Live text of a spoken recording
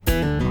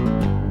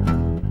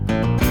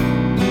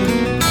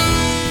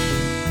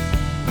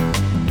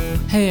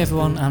Hey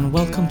everyone, and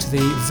welcome to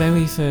the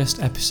very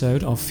first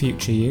episode of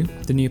Future You,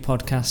 the new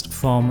podcast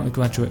from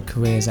Graduate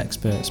Careers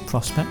Experts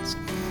Prospects.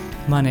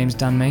 My name's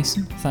Dan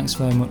Mason. Thanks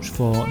very much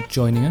for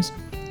joining us.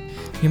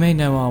 You may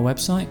know our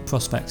website,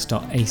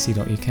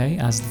 prospects.ac.uk,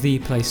 as the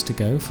place to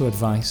go for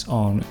advice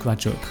on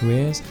graduate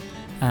careers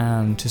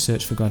and to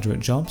search for graduate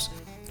jobs.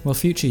 Well,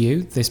 Future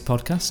You, this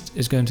podcast,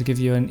 is going to give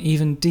you an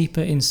even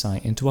deeper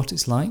insight into what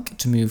it's like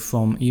to move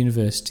from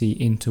university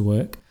into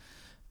work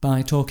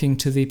by talking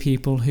to the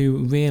people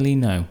who really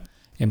know,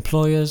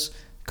 employers,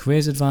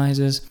 careers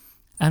advisors,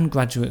 and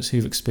graduates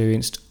who've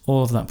experienced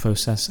all of that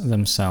process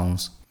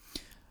themselves.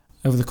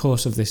 Over the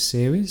course of this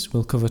series,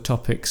 we'll cover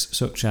topics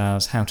such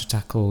as how to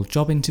tackle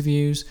job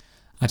interviews,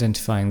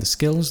 identifying the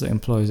skills that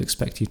employers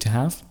expect you to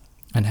have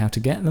and how to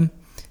get them,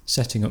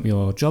 setting up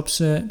your job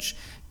search,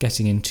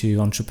 getting into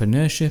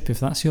entrepreneurship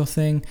if that's your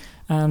thing,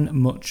 and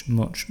much,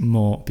 much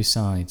more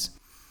besides.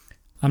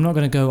 I'm not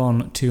going to go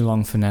on too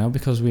long for now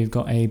because we've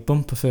got a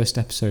bumper first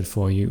episode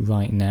for you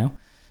right now.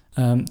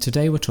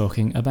 Today we're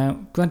talking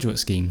about graduate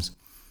schemes.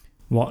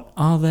 What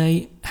are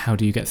they? How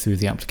do you get through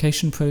the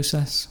application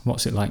process?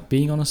 What's it like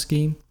being on a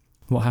scheme?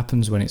 What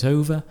happens when it's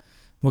over?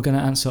 We're going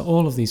to answer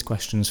all of these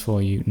questions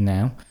for you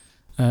now.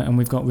 And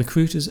we've got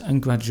recruiters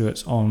and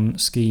graduates on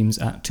schemes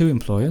at two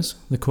employers,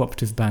 the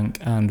Cooperative Bank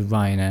and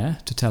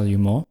Ryanair, to tell you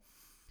more.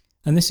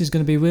 And this is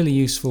going to be really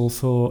useful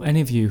for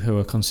any of you who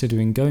are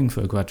considering going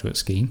for a graduate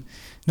scheme,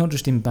 not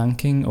just in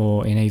banking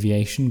or in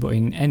aviation, but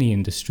in any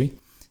industry.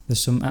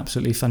 There's some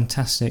absolutely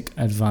fantastic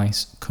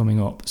advice coming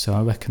up, so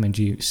I recommend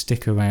you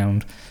stick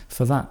around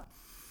for that.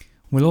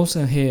 We'll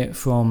also hear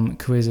from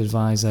careers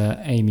advisor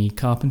Amy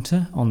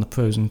Carpenter on the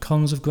pros and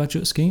cons of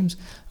graduate schemes,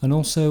 and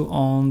also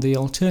on the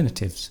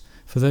alternatives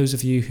for those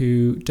of you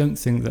who don't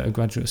think that a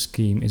graduate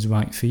scheme is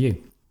right for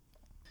you.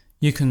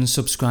 You can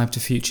subscribe to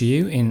Future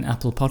You in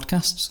Apple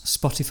Podcasts,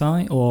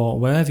 Spotify, or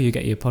wherever you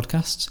get your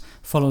podcasts.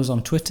 Follow us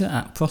on Twitter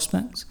at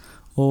Prospects,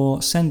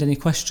 or send any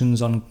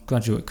questions on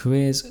graduate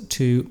careers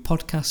to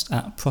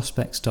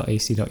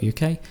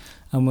podcast@prospects.ac.uk,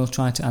 and we'll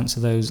try to answer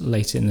those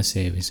later in the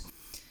series.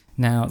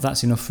 Now,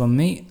 that's enough from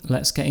me.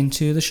 Let's get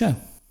into the show.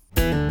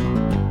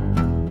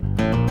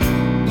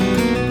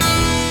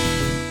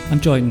 I'm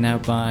joined now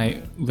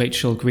by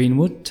Rachel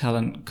Greenwood,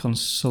 talent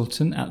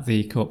consultant at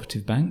the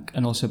Cooperative Bank,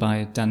 and also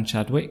by Dan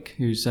Chadwick,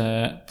 who's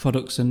a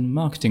products and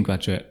marketing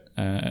graduate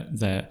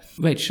there.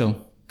 Rachel,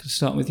 could I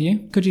start with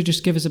you? Could you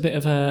just give us a bit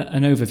of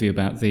an overview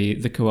about the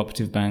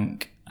Cooperative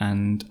Bank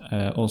and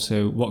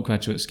also what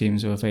graduate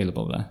schemes are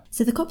available there?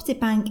 So the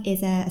Cooperative Bank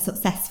is a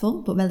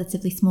successful but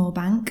relatively small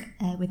bank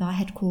with our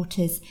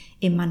headquarters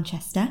in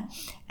Manchester.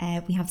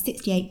 We have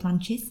 68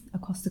 branches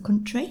across the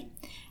country.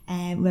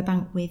 We're a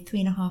bank with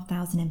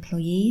 3,500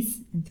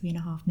 employees and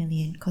 3.5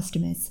 million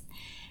customers.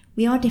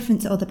 We are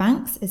different to other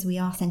banks as we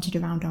are centred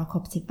around our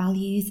cooperative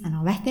values and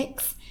our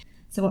ethics.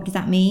 So what does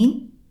that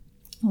mean?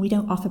 We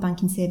don't offer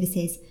banking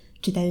services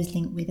to those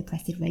linked with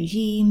oppressive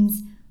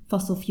regimes,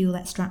 fossil fuel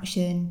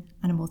extraction,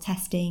 animal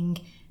testing,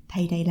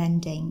 payday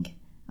lending.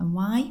 And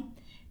why?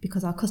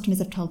 Because our customers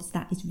have told us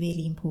that is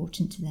really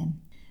important to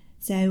them.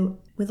 So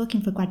we're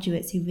looking for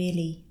graduates who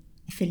really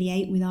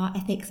affiliate with our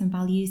ethics and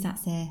values.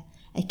 That's a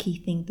key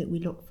thing that we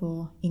look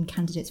for in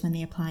candidates when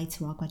they apply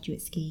to our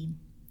graduate scheme.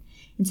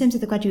 In terms of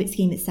the graduate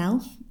scheme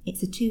itself,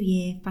 it's a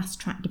 2-year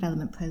fast-track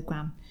development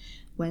programme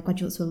where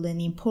graduates will learn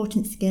the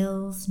important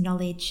skills,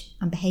 knowledge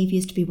and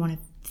behaviours to be one of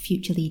the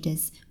future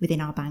leaders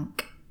within our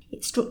bank.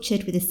 It's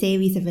structured with a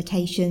series of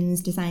rotations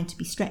designed to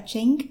be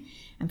stretching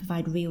and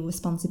provide real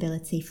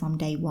responsibility from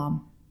day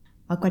one.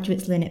 Our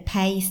graduates learn at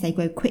pace, they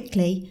grow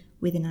quickly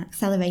with an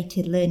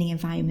accelerated learning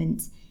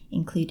environment,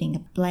 including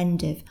a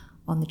blend of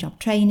on-the-job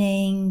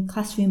training,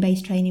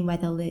 classroom-based training where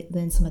they'll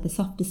learn some of the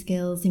softer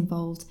skills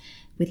involved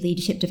with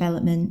leadership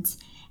development,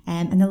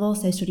 and they'll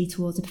also study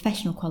towards a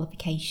professional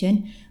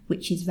qualification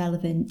which is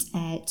relevant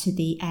to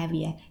the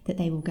area that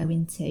they will go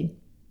into.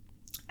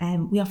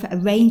 We offer a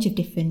range of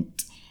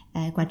different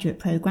graduate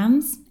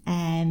programmes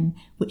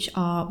which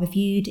are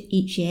reviewed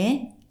each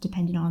year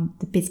depending on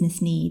the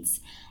business needs.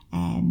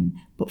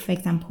 But for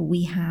example,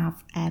 we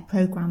have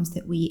programmes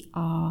that we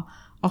are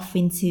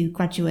offering to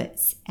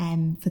graduates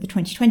for the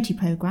 2020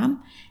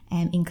 programme,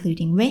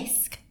 including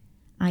risk,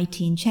 IT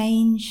and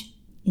change,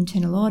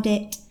 internal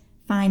audit,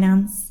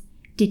 finance,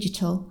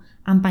 digital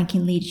and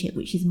banking leadership,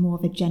 which is more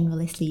of a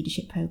generalist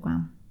leadership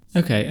programme.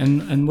 Okay,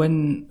 and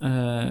when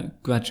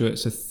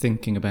graduates are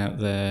thinking about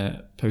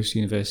their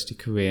post-university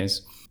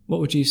careers, what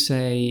would you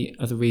say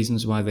are the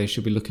reasons why they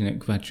should be looking at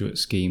graduate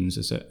schemes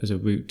as a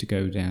route to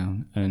go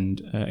down, and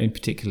in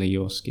particular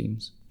your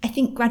schemes? I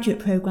think graduate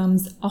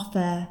programmes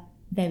offer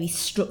very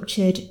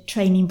structured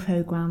training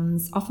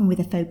programmes, often with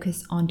a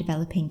focus on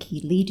developing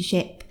key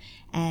leadership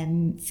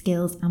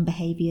skills and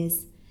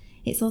behaviours.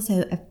 It's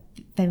also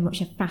very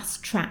much a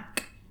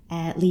fast-track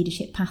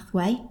leadership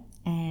pathway.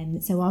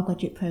 So our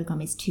graduate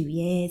programme is 2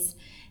 years.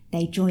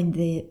 They join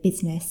the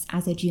business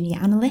as a junior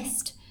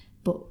analyst,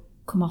 but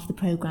come off the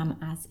programme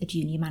as a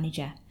junior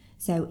manager.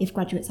 So if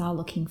graduates are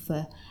looking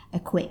for a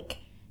quick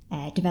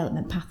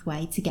development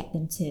pathway to get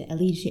them to a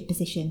leadership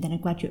position, then a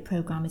graduate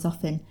programme is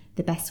often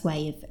the best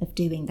way of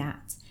doing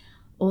that.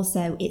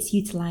 Also, it's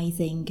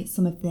utilising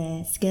some of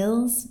the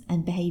skills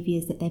and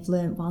behaviours that they've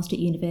learnt whilst at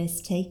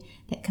university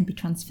that can be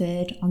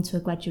transferred onto a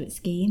graduate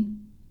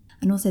scheme.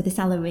 And also the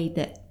salary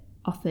that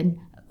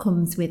often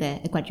comes with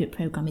a graduate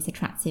programme is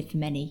attractive for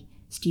many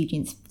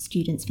students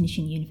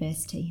finishing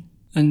university.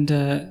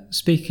 And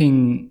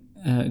speaking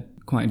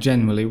quite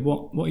generally,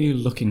 what are you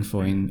looking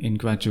for in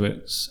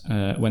graduates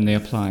when they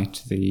apply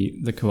to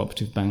the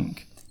Cooperative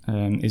Bank?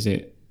 Is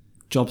it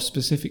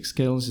job-specific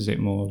skills? Is it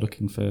more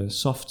looking for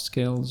soft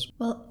skills?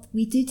 Well,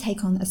 we do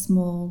take on a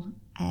small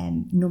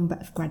number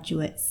of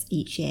graduates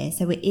each year,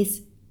 so it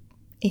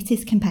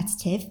is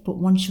competitive, but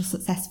once you're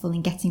successful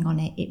in getting on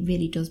it, it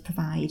really does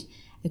provide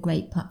a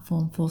great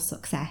platform for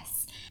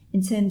success.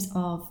 In terms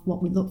of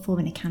what we look for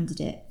in a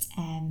candidate,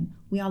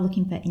 we are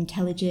looking for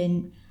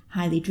intelligent,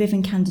 highly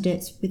driven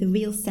candidates with a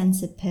real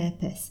sense of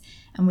purpose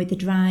and with the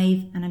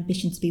drive and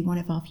ambition to be one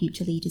of our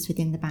future leaders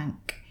within the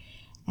bank.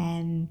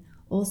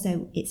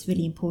 Also, it's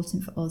really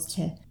important for us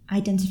to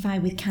identify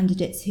with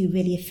candidates who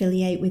really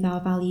affiliate with our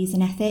values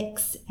and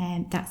ethics.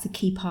 That's a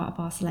key part of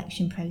our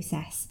selection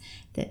process,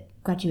 that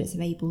graduates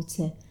are able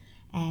to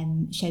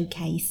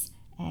showcase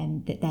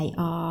that they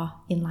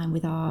are in line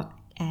with our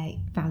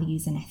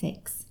values and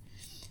ethics.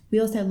 We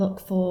also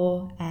look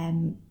for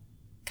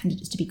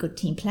candidates to be good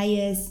team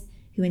players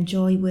who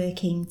enjoy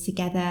working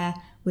together,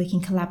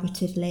 working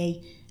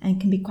collaboratively, and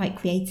can be quite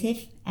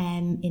creative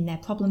in their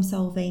problem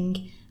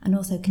solving, and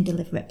also can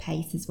deliver at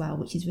pace as well,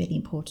 which is really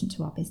important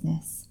to our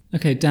business.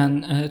 Okay,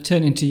 Dan,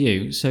 turning to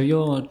you. So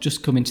you're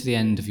just coming to the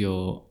end of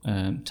your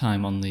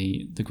time on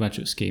the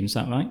graduate scheme, is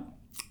that right?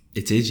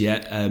 It is,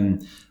 yeah.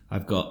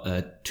 I've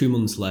got 2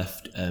 months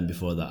left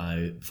before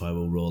I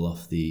will roll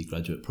off the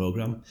graduate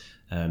programme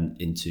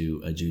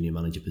into a junior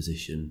manager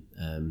position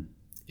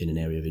in an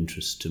area of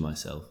interest to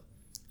myself.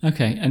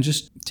 Okay, and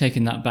just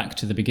taking that back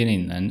to the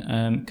beginning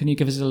then, can you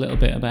give us a little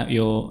bit about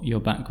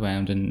your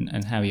background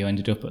and how you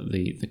ended up at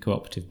the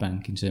Cooperative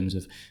Bank in terms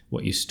of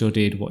what you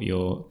studied, what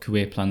your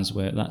career plans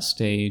were at that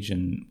stage,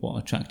 and what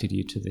attracted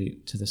you to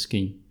the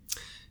scheme?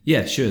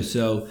 Yeah, sure.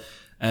 So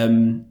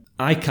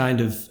I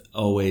kind of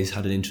always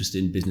had an interest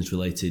in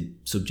business-related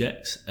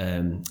subjects.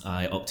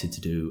 I opted to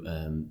do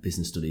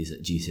business studies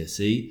at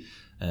GCSE.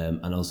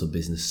 And also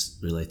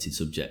business-related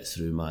subjects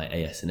through my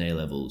AS and A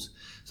levels.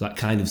 So that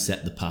kind of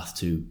set the path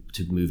to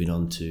moving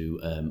on to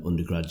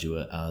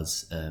undergraduate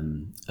as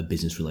a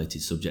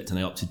business-related subject. And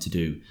I opted to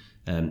do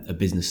a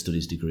business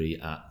studies degree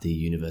at the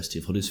University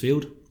of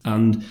Huddersfield.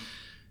 And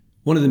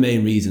one of the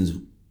main reasons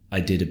I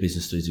did a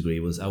business studies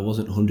degree was I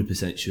wasn't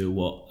 100% sure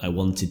what I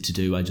wanted to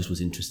do. I just was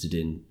interested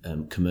in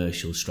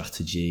commercial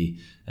strategy,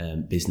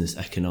 business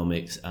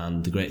economics.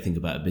 And the great thing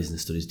about a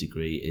business studies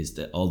degree is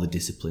that all the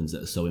disciplines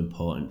that are so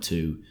important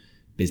to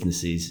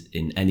businesses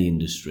in any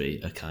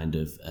industry are kind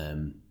of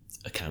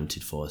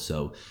accounted for.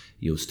 So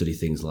you'll study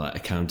things like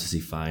accountancy,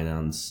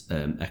 finance,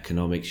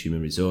 economics,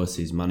 human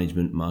resources,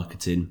 management,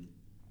 marketing,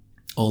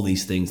 all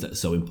these things that are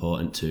so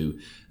important to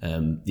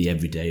the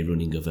everyday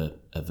running of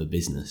a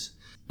business.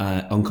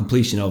 On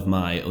completion of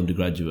my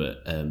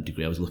undergraduate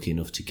degree, I was lucky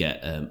enough to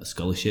get a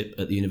scholarship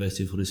at the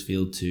University of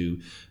Huddersfield to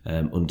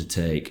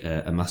undertake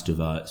a Master of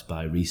Arts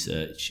by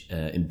Research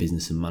in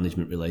business and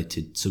management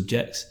related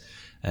subjects.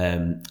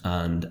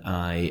 And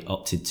I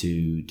opted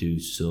to do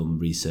some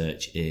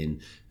research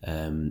in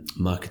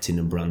marketing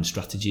and brand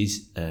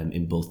strategies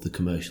in both the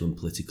commercial and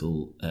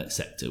political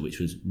sector, which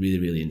was really,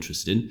 really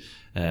interesting.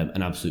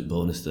 An absolute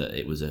bonus that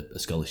it was a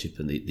scholarship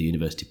and the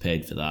university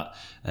paid for that.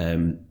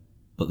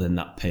 But then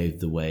that paved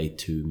the way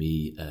to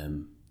me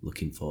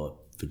looking for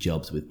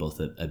jobs with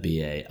both a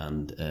BA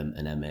and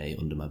an MA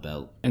under my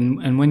belt.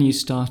 And when you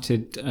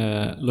started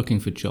looking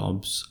for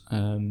jobs,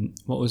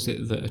 what was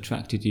it that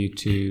attracted you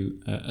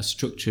to a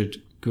structured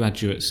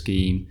graduate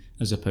scheme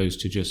as opposed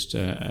to just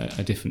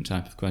a different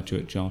type of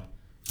graduate job?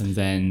 And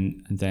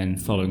then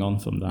following on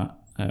from that,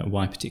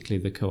 why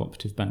particularly the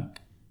Cooperative Bank?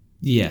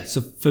 Yeah,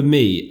 so for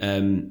me,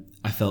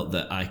 I felt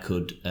that I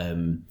could...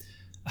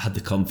 I had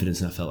the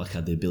confidence and I felt like I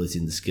had the ability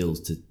and the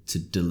skills to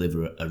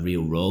deliver a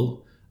real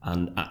role.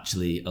 And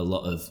actually a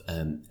lot of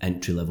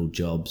entry-level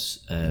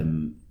jobs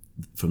from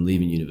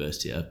leaving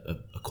university are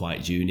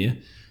quite junior.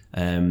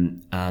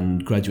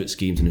 And graduate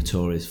schemes are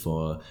notorious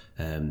for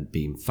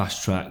being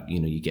fast-tracked.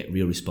 You know, you get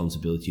real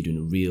responsibility, you're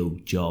doing a real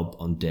job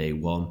on day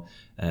one.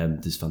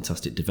 There's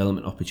fantastic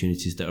development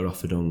opportunities that are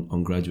offered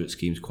on graduate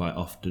schemes quite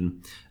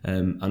often.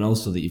 And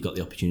also that you've got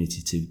the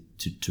opportunity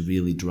to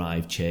really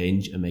drive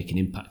change and make an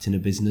impact in a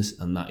business.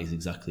 And that is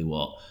exactly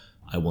what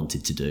I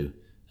wanted to do.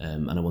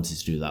 And I wanted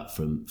to do that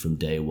from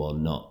day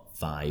one, not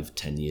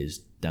 5-10 years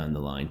down the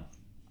line.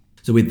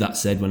 So with that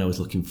said, when I was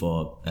looking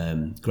for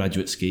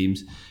graduate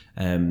schemes,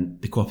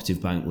 the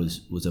Cooperative Bank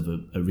was of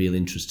a real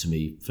interest to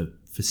me for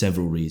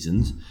several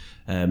reasons.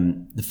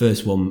 The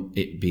first one,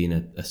 it being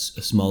a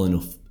small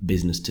enough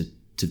business to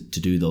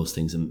do those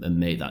things and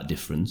make that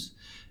difference,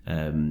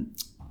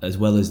 as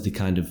well as the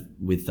kind of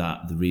with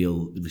that the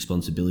real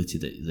responsibility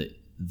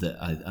that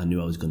I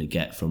knew I was going to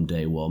get from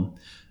day one,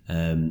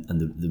 and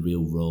the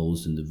real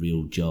roles and the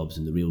real jobs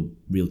and the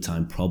real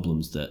time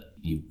problems that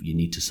you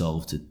need to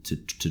solve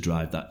to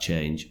drive that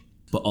change.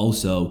 But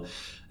also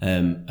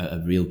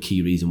a real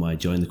key reason why I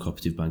joined the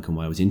Cooperative Bank and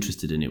why I was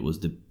interested in it was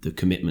the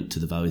commitment to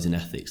the values and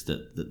ethics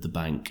that the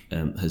bank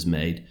has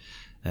made.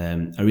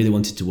 I really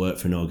wanted to work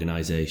for an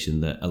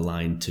organisation that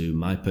aligned to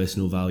my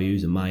personal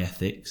values and my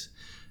ethics,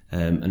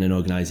 and an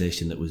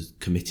organisation that was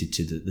committed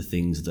to the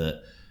things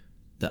that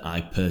I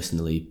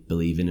personally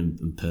believe in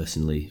and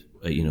personally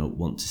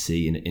want to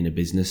see in a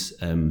business.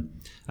 And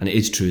it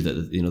is true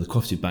that the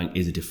Cooperative Bank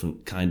is a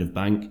different kind of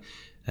bank.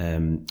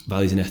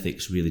 Values and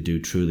ethics really do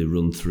truly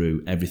run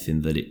through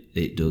everything that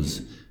it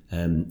does.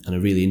 And a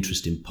really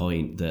interesting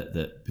point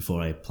that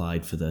before I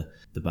applied for the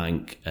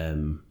bank,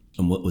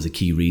 and what was a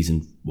key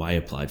reason why I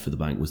applied for the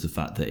bank, was the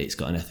fact that it's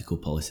got an ethical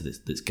policy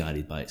that's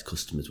guided by its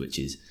customers, which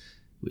is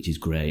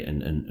great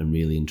and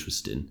really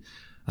interesting.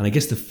 And I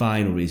guess the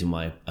final reason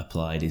why I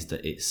applied is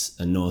that it's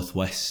a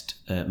Northwest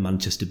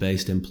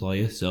Manchester-based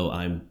employer. So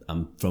I'm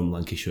from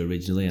Lancashire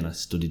originally, and I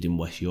studied in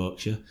West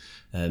Yorkshire.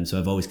 So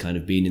I've always kind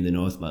of been in the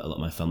North. A lot of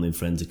my family and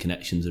friends and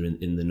connections are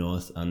in the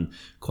North, and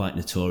quite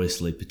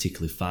notoriously,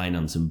 particularly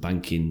finance and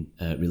banking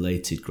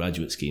related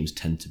graduate schemes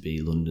tend to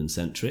be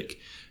London-centric.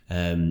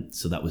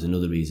 So that was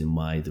another reason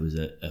why there was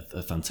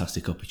a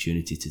fantastic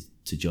opportunity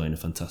to join a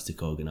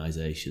fantastic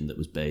organisation that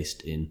was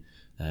based in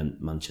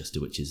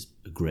Manchester, which is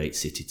a great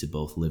city to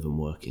both live and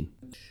work in.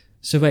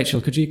 So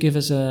Rachel, could you give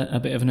us a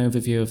bit of an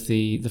overview of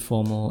the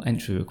formal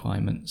entry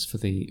requirements for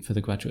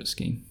the graduate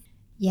scheme?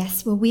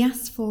 Yes, well, we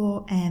asked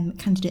for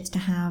candidates to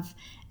have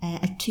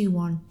a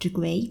 2-1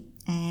 degree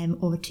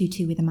or a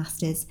 2-2 with a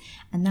master's,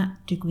 and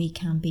that degree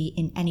can be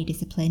in any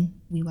discipline.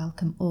 We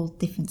welcome all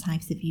different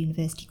types of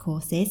university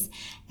courses.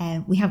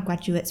 We have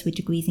graduates with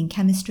degrees in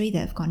chemistry that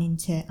have gone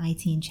into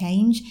IT and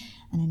change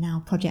and are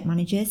now project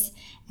managers.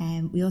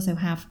 We also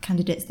have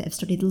candidates that have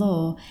studied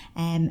law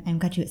and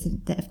graduates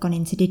that have gone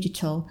into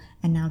digital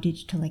and now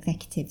digital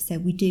executives. So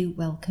we do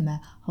welcome a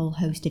whole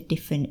host of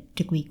different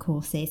degree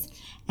courses.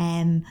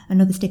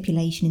 Another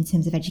stipulation in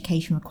terms of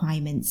education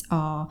requirements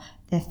are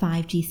the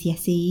 5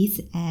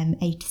 GCSEs,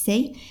 A to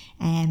C,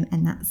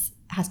 and that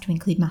has to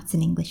include maths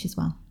and English as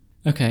well.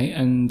 Okay,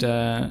 and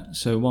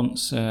so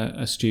once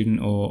a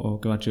student or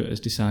graduate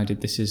has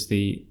decided this is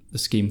the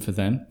scheme for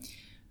them,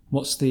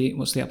 what's the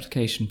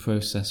application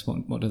process?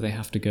 What do they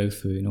have to go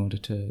through in order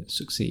to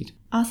succeed?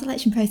 Our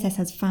selection process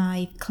has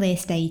 5 clear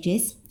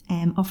stages,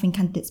 offering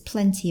candidates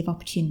plenty of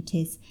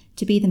opportunities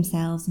to be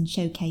themselves and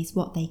showcase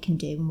what they can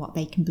do and what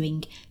they can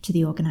bring to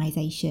the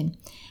organisation.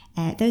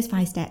 Those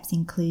 5 steps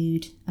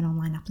include an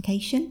online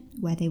application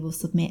where they will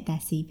submit their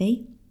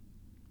CV.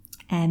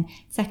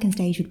 Second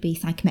stage would be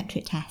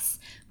psychometric tests,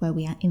 where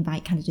we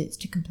invite candidates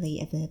to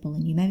complete a verbal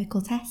and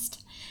numerical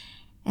test.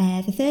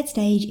 The third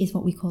stage is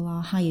what we call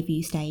our higher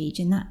view stage,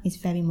 and that is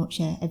very much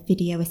a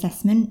video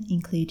assessment,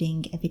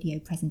 including a video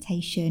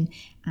presentation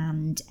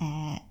and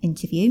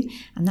interview,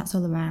 and that's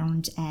all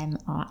around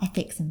our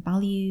ethics and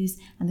values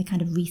and the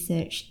kind of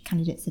research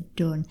candidates have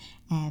done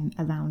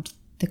around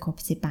the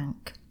Cooperative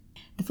Bank.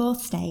 The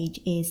fourth stage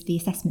is the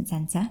assessment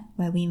centre,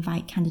 where we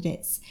invite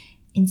candidates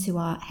into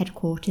our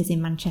headquarters in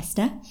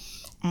Manchester,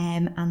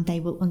 and they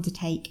will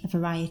undertake a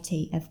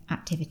variety of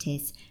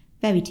activities,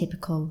 very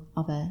typical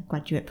of a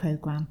graduate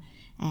programme,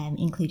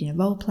 including a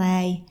role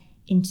play,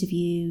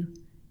 interview,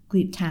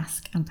 group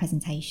task and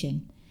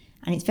presentation.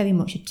 And it's very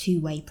much a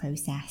two-way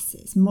process.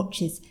 As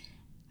much as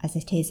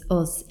it is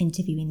us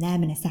interviewing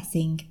them and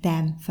assessing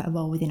them for a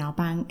role within our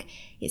bank,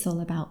 it's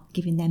all about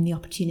giving them the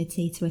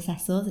opportunity to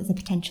assess us as a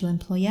potential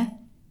employer.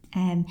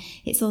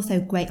 It's also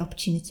a great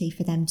opportunity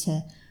for them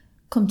to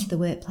come to the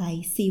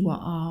workplace, see what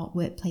our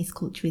workplace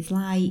culture is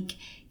like,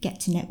 get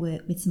to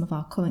network with some of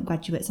our current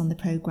graduates on the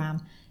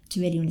programme to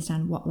really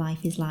understand what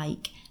life is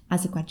like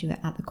as a graduate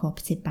at the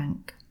Cooperative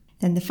Bank.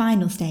 Then the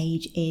final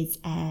stage is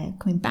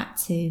coming back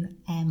to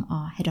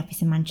our head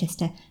office in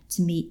Manchester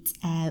to meet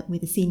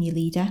with a senior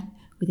leader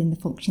within the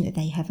function that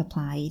they have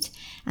applied.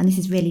 And this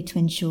is really to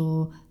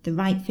ensure the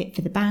right fit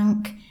for the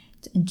bank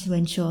and to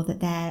ensure that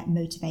their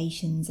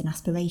motivations and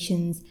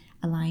aspirations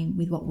align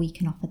with what we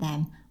can offer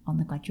them on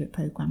the graduate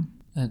programme.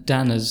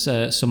 Dan, as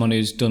someone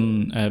who's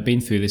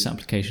been through this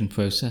application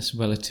process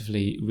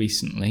relatively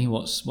recently,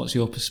 what's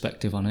your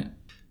perspective on it?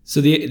 So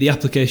the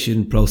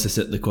application process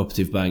at the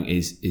Cooperative Bank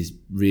is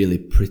really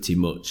pretty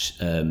much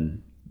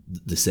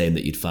the same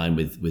that you'd find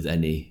with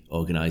any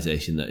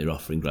organisation that you're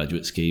offering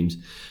graduate schemes.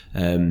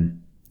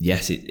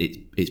 Yes,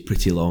 it's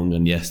pretty long,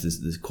 and yes,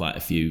 there's quite a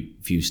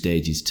few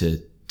stages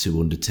to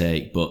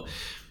undertake, but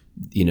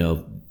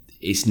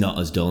it's not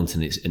as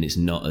daunting and it's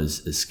not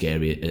as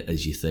scary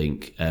as you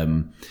think.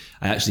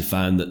 I actually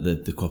found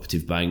that the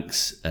Cooperative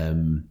Bank's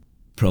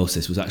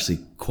process was actually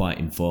quite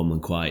informal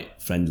and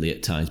quite friendly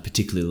at times,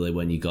 particularly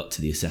when you got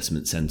to the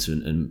assessment centre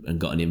and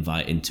got an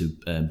invite into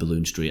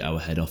Balloon Street, our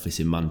head office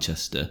in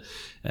Manchester.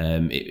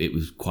 It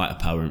was quite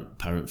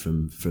apparent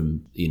from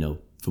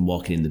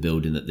walking in the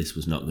building that this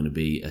was not going to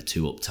be a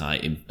too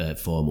uptight,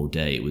 formal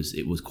day.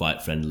 It was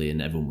quite friendly,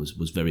 and everyone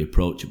was very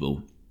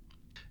approachable.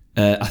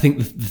 I think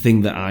the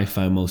thing that I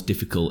found most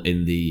difficult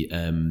in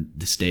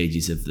the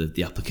stages of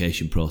the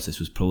application process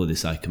was probably the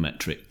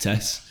psychometric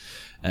tests.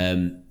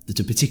 There's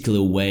a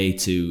particular way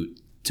to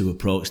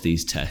approach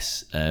these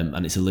tests,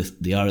 and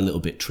they are a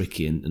little bit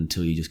tricky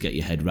until you just get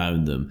your head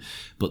round them.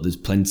 But there's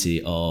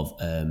plenty of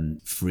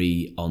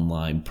free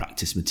online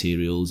practice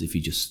materials. If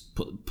you just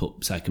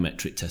put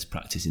psychometric test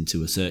practice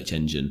into a search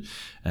engine,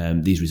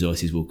 these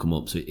resources will come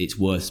up. So it's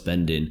worth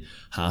spending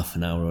half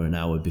an hour or an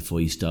hour before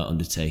you start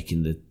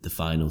undertaking the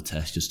final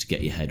test, just to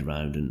get your head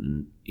round,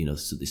 and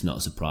so it's not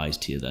a surprise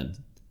to you then.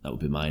 That would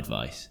be my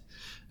advice.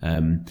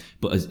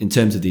 But in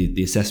terms of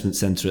the assessment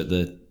centre at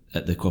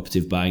the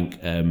Cooperative Bank,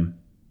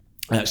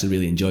 I actually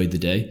really enjoyed the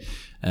day,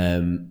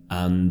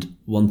 and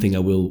one thing I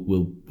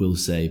will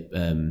say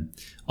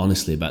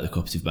honestly about the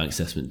Cooperative Bank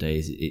Assessment Day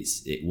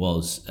is it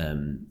was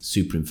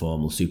super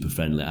informal, super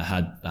friendly. I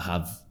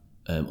have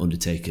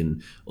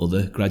undertaken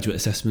other graduate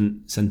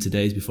assessment centre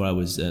days before I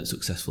was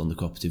successful on the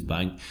Cooperative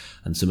Bank,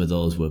 and some of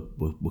those were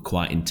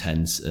quite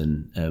intense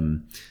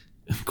and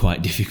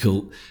quite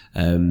difficult,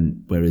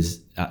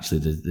 whereas actually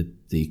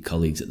the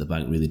colleagues at the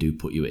bank really do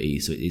put you at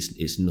ease. So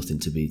it's nothing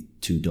to be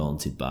too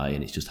daunted by,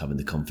 and it's just having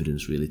the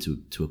confidence really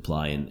to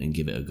apply and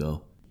give it a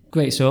go.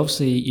 Great. So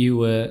obviously you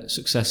were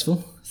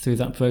successful through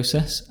that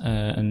process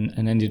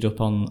and ended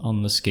up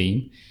on the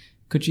scheme.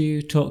 Could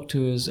you talk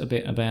to us a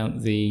bit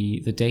about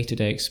the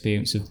day-to-day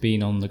experience of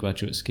being on the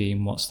graduate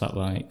scheme? What's that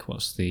like?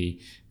 What's the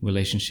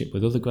relationship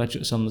with other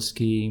graduates on the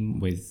scheme,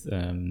 with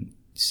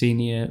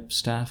senior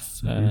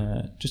staff?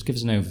 Just give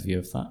us an overview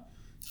of that.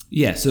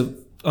 Yeah, so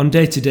on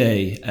day to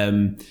day,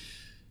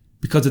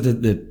 because of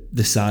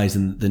the size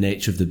and the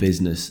nature of the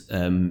business,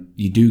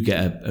 you do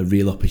get a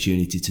real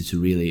opportunity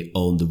to really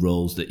own the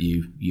roles that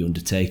you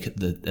undertake at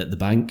the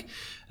bank.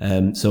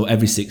 So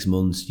every 6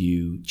 months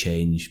you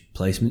change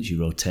placements, you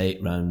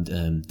rotate around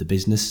the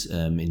business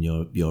in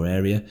your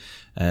area.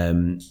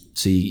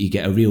 So you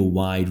get a real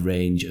wide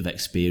range of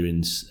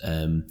experience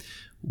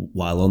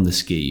while on the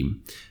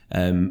scheme.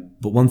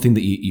 But one thing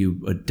that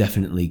you are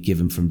definitely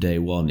given from day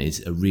one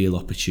is a real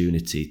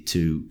opportunity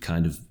to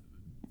kind of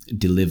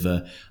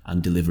deliver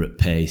at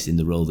pace in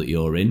the role that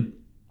you're in.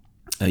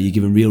 You're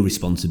given real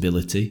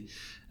responsibility,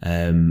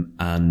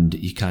 and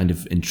you're kind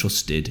of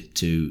entrusted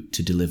to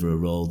deliver a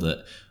role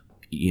that,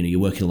 you're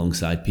working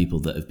alongside people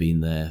that have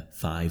been there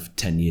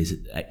 5-10 years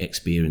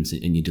experience,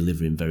 and you're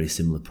delivering very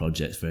similar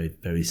projects, very,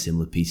 very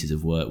similar pieces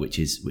of work, which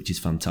is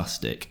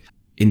fantastic.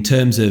 In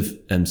terms of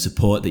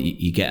support that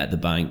you get at the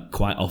bank,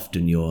 quite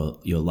often your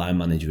line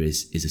manager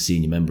is a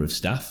senior member of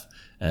staff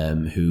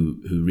who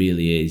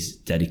really is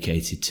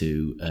dedicated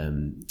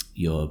to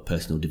your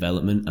personal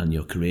development and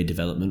your career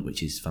development,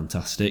 which is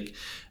fantastic.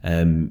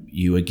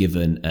 You are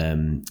given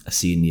a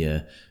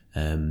senior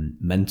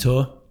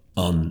mentor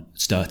on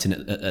starting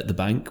at the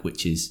bank,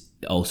 which is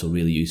also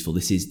really useful.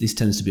 This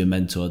tends to be a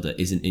mentor that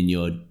isn't in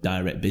your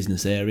direct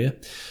business area,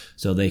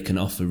 so they can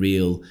offer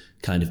real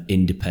kind of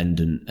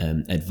independent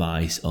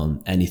advice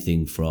on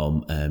anything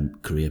from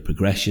career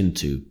progression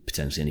to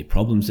potentially any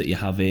problems that you're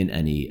having,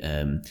 any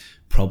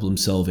problem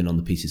solving on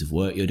the pieces of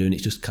work you're doing.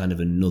 It's just kind of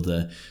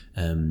another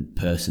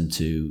person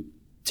to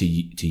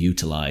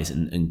utilize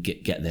and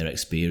get their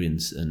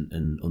experience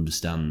and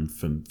understand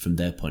from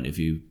their point of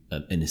view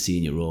in a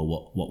senior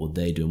role what would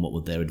they do and what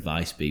would their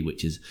advice be,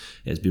 which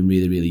has been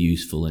really, really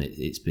useful, and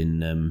it's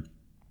been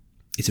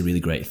it's a really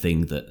great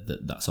thing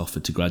that's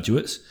offered to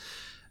graduates.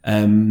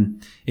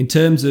 In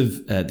terms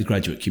of the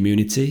graduate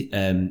community,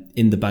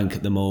 in the bank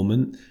at the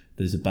moment,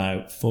 there's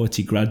about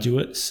 40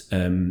 graduates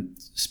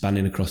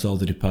spanning across all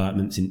the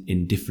departments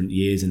in different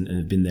years and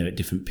have been there at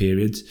different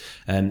periods.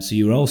 So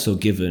you're also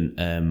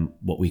given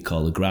what we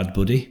call a grad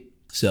buddy.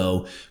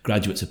 So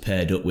graduates are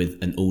paired up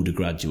with an older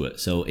graduate.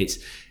 So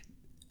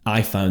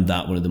I found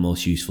that one of the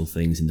most useful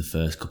things in the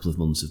first couple of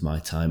months of my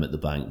time at the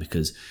bank,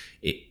 because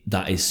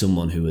that is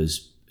someone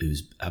who's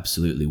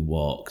absolutely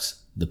walked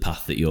the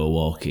path that you're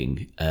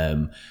walking.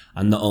 And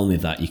not only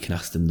that, you can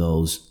ask them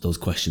those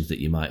questions that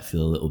you might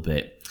feel a little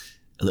bit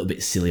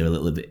silly or a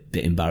little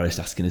bit embarrassed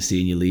asking a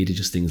senior leader,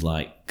 just things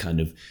like kind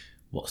of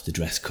what's the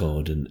dress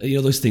code, and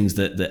those things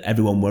that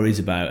everyone worries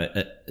about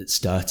at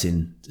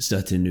starting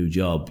a new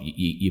job.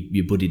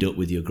 You buddied up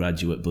with your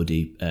graduate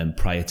buddy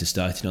prior to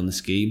starting on the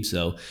scheme.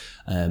 So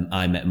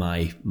I met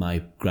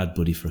my grad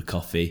buddy for a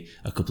coffee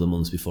a couple of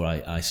months before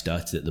I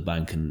started at the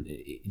bank, and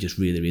it just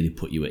really, really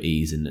put you at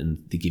ease,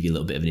 and they give you a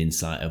little bit of an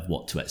insight of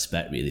what to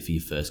expect really for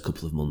your first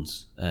couple of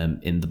months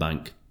in the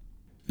bank.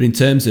 But in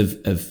terms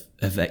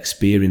of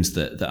experience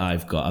that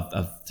I've got,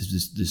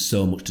 there's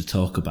so much to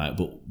talk about.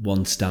 But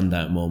one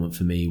standout moment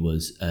for me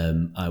was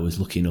I was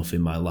lucky enough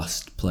in my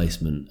last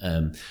placement.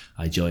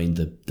 I joined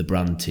the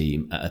brand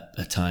team at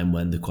a time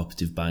when the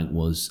Cooperative Bank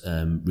was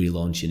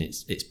relaunching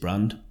its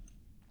brand.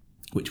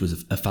 which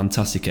was a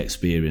fantastic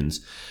experience.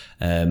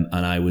 And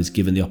I was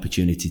given the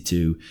opportunity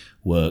to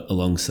work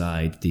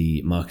alongside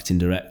the marketing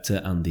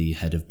director and the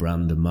head of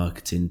brand and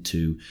marketing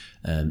to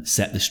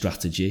set the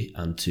strategy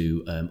and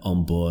to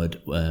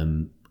onboard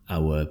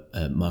our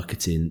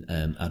marketing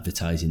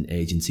advertising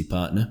agency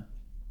partner.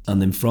 And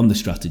then from the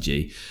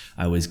strategy,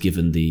 I was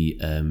given the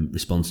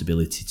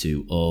responsibility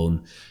to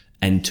own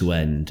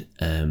end-to-end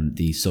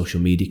the social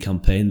media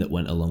campaign that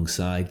went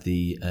alongside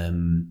the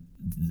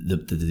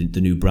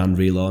new brand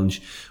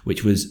relaunch,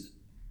 which was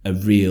a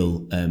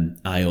real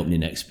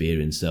eye-opening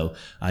experience. So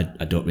I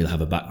don't really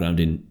have a background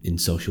in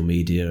social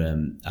media.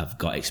 I've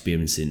got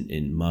experience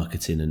in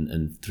marketing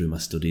and through my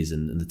studies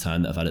and the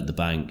time that I've had at the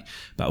bank,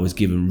 but I was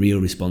given real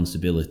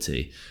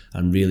responsibility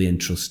and really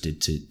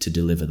entrusted to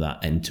deliver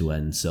that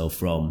end-to-end. So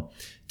from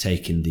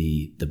taking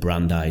the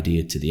brand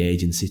idea to the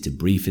agency, to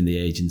briefing the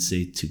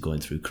agency, to going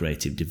through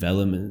creative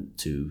development,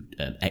 to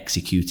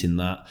executing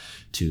that,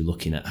 to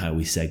looking at how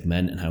we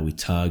segment and how we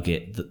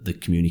target the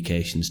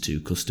communications to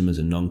customers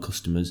and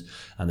non-customers,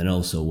 and then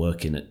also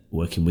working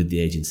with the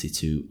agency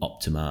to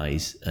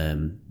optimize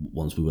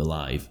once we were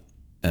live.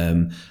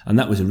 And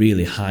that was a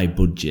really high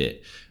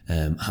budget,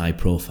 high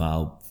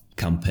profile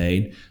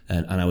campaign,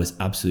 and I was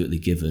absolutely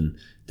given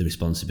the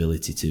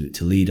responsibility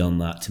to lead on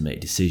that, to make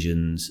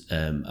decisions,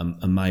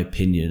 and my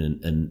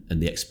opinion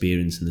and the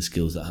experience and the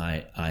skills that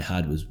I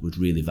had was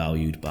really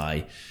valued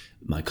by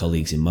my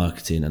colleagues in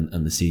marketing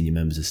and the senior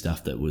members of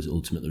staff that was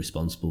ultimately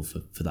responsible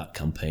for that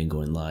campaign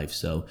going live.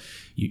 So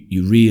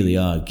you really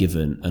are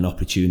given an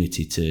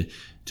opportunity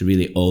to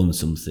really own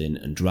something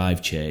and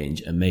drive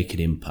change and make an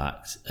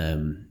impact.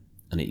 And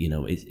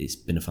it's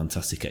been a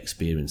fantastic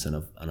experience,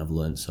 and I've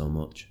learned so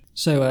much.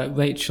 So,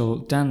 Rachel,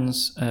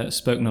 Dan's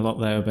spoken a lot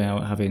there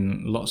about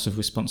having lots of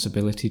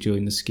responsibility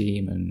during the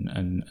scheme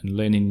and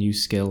learning new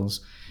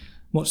skills.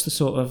 What's the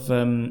sort of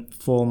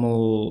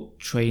formal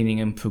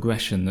training and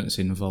progression that's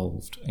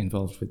involved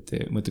with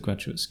the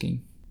graduate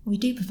scheme? We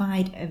do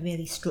provide a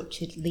really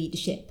structured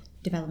leadership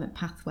development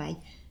pathway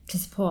to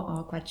support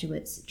our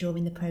graduates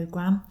during the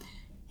programme.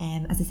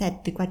 As I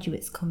said, the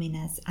graduates come in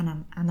as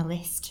an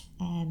analyst,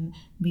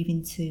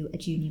 moving to a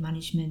junior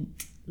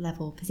management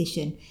level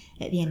position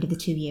at the end of the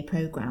 2-year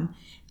programme.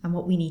 And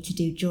what we need to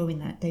do during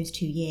those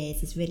 2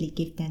 years is really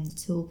give them the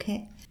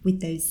toolkit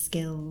with those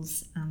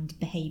skills and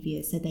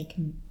behaviours so they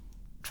can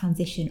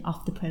transition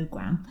off the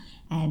programme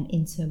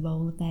into a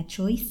role of their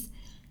choice.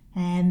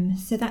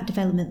 So that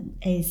development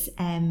is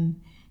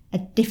a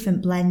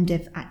different blend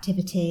of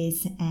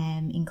activities,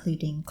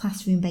 including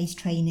classroom-based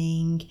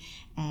training,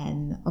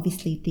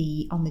 obviously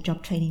the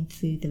on-the-job training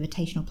through the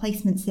rotational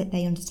placements that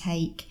they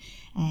undertake,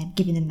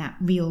 giving them that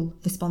real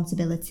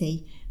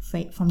responsibility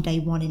from day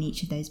one in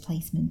each of those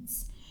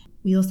placements.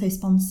 We also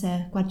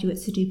sponsor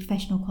graduates who do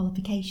professional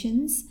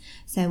qualifications.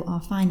 So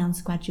our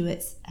finance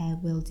graduates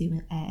will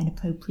do an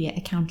appropriate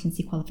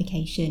accountancy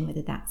qualification,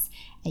 whether that's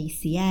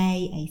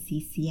ACA,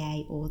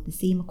 ACCA or the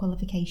CIMA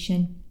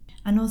qualification.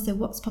 And also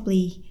what's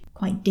probably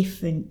quite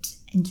different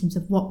in terms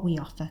of what we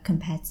offer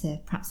compared to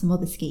perhaps some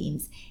other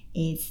schemes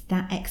is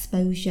that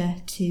exposure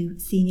to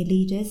senior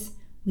leaders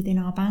within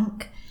our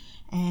bank.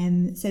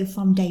 So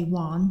from day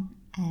one,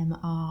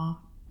 our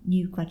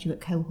new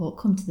graduate cohort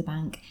come to the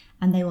bank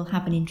and they will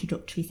have an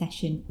introductory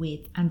session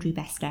with Andrew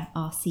Bester,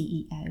 our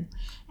CEO.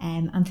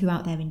 And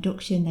throughout their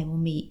induction, they will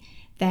meet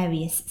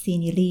various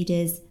senior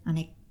leaders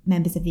and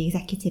members of the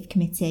executive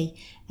committee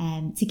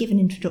to give an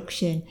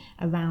introduction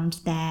around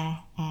their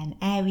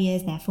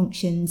areas, their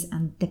functions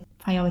and the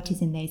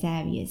priorities in those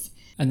areas.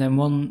 And then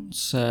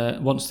once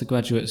the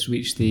graduates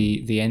reach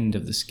the end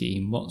of the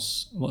scheme,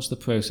 what's the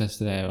process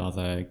there? Are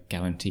there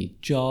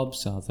guaranteed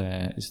jobs?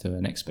 Is there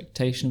an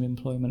expectation of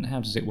employment?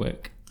 How does it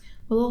work?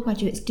 Well, all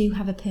graduates do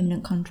have a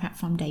permanent contract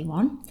from day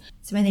one.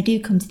 So when they do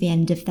come to the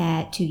end of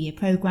their 2-year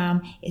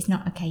programme, it's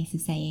not a case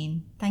of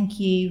saying, thank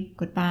you,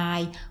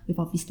 goodbye. We've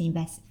obviously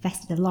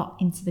invested a lot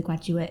into the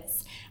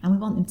graduates and we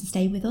want them to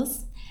stay with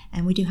us.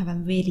 And we do have a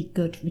really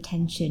good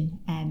retention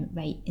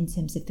rate in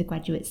terms of the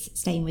graduates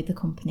staying with the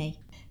company.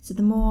 So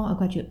the more a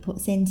graduate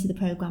puts into the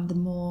programme,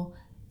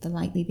 the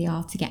likely they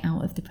are to get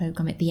out of the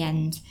programme at the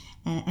end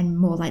and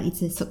more likely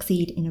to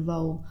succeed in a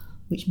role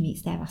which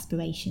meets their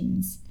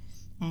aspirations.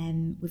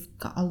 We've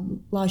got a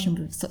large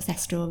number of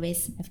success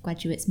stories of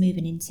graduates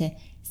moving into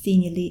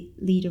senior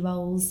leader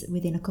roles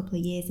within a couple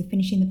of years of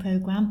finishing the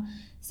programme.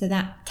 So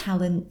that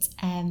talent,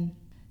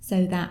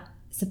 so that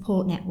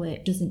support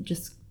network doesn't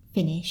just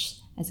finish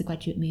as a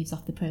graduate moves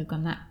off the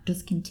programme, that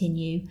does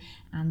continue,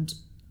 and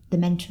the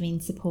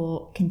mentoring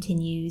support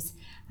continues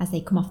as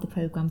they come off the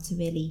programme to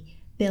really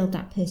build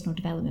that personal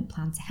development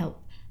plan to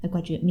help a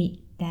graduate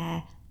meet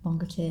their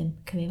longer term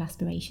career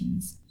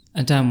aspirations.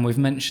 And Dan, we've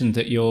mentioned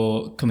that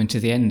you're coming to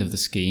the end of the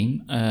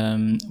scheme.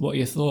 What are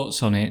your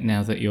thoughts on it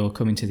now that you're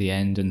coming to the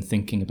end and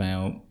thinking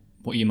about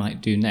what you might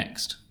do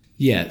next?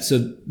 Yeah, so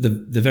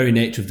the very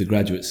nature of the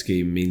graduate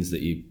scheme means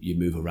that you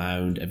move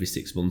around every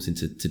 6 months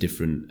into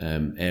different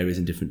areas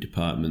and different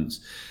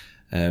departments.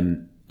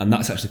 And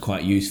that's actually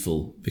quite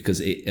useful because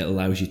it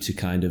allows you to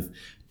kind of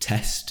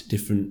test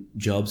different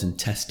jobs and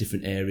test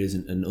different areas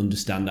and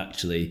understand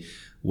actually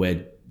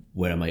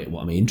what am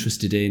I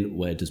interested in,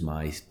 where does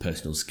my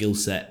personal skill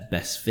set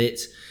best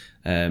fit,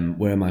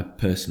 where are my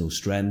personal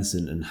strengths,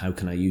 and how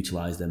can I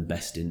utilise them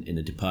best in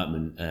a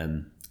department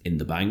in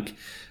the bank.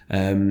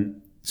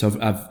 So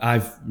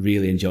I've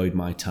really enjoyed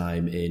my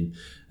time in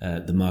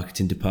the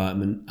marketing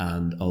department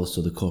and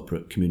also the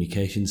corporate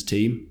communications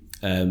team.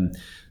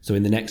 So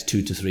in the next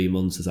 2 to 3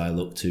 months, as I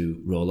look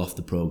to roll off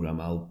the programme,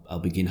 I'll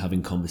begin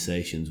having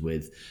conversations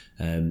with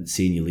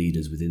senior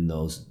leaders within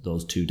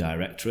those 2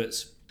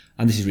 directorates.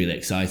 And this is really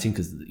exciting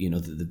because, you know,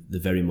 the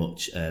very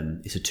much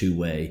it's a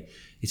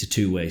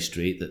two-way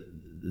street, that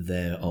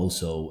they're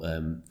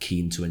also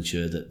keen to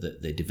ensure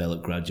that they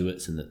develop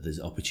graduates and that there's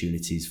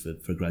opportunities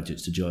for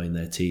graduates to join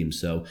their team.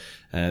 So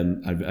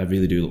I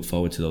really do look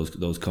forward to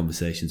those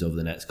conversations over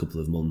the next couple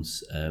of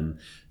months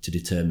to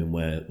determine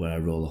where I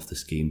roll off the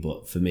scheme.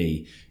 But for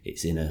me,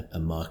 it's in a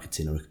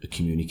marketing or a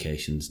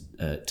communications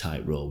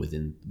type role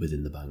within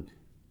the bank.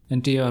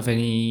 And do you have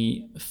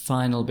any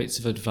final bits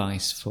of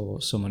advice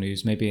for someone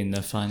who's maybe in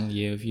their final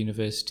year of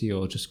university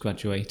or just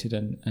graduated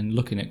and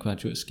looking at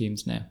graduate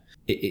schemes now?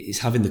 It's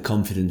having the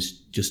confidence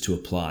just to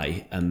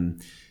apply.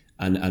 And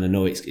I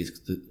know it's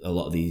a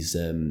lot of these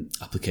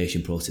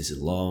application processes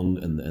are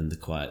long and they're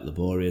quite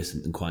laborious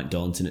and quite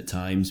daunting at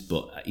times,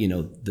 but you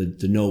know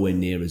they're nowhere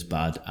near as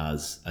bad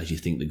as you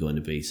think they're going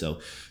to be.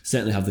 So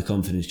certainly have the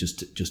confidence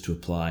just to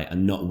apply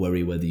and not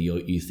worry whether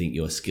you think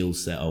your skill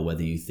set or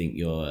whether you think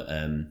your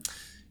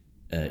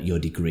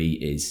degree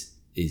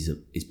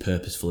is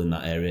purposeful in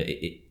that area.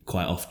 It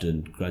quite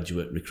often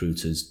graduate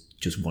recruiters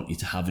just want you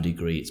to have a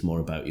degree. It's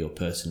more about your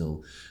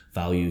personal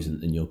values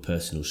and your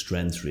personal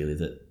strengths really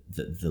that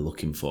they're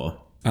looking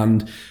for.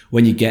 And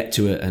when you get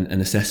to an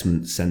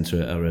assessment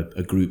centre or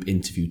a group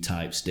interview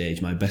type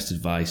stage, my best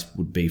advice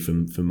would be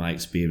from my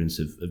experience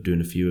of doing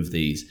a few of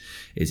these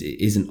is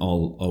it isn't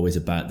always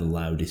about the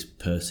loudest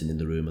person in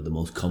the room or the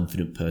most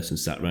confident person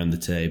sat around the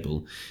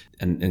table.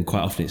 And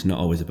quite often it's not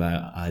always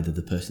about either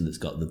the person that's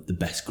got the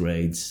best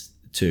grades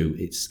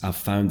too. I've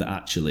found that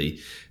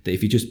actually that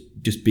if you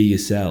just be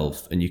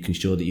yourself and you can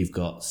show that you've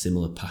got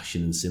similar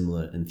passion and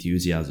similar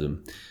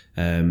enthusiasm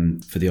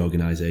for the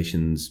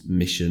organisation's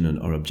mission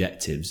or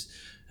objectives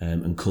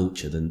and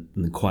culture, then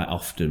quite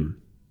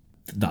often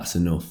that's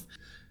enough.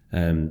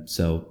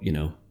 So, you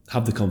know,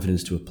 have the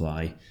confidence to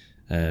apply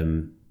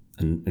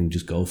and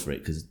just go for it,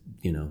 because,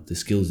 you know, the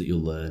skills that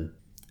you'll learn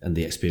and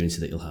the experience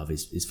that you'll have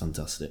is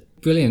fantastic.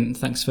 Brilliant.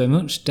 Thanks very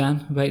much,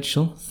 Dan,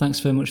 Rachel.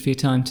 Thanks very much for your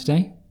time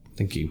today.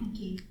 Thank you. Thank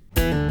you.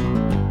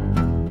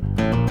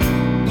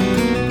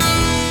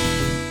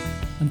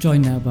 I'm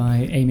joined now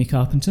by Amy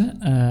Carpenter,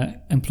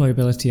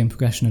 Employability and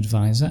Progression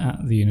Advisor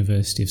at the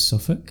University of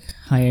Suffolk.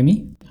 Hi,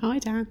 Amy. Hi,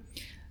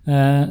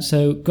 Dan.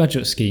 So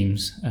graduate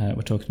schemes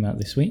we're talking about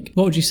this week.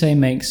 What would you say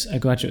makes a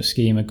graduate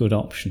scheme a good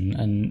option,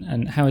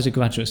 and how is a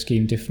graduate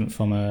scheme different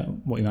from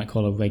what you might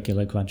call a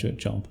regular graduate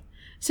job?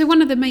 So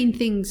one of the main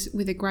things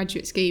with a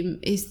graduate scheme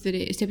is that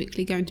it is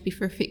typically going to be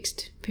for a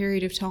fixed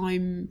period of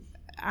time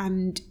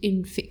and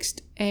in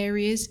fixed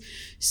areas.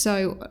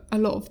 So a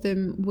lot of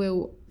them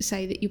will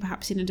say that you're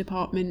perhaps in a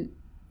department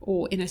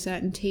or in a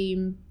certain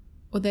team,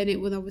 or then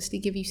it will obviously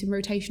give you some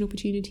rotation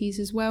opportunities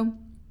as well,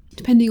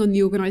 depending on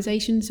the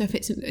organisation. So if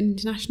it's an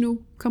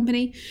international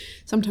company,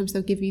 sometimes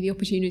they'll give you the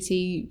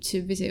opportunity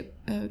to visit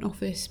an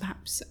office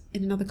perhaps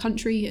in another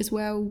country as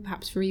well,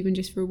 perhaps for even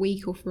just for a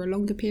week or for a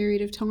longer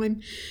period of time.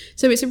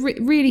 So it's a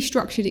really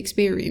structured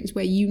experience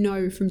where you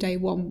know from day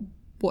one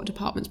what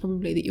departments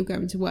probably that you're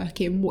going to work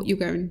in, what you're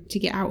going to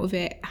get out of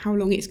it, how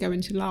long it's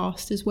going to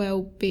last as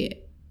well, be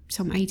it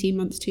some 18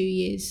 months, 2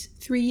 years,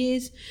 3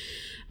 years,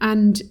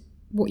 and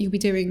what you'll be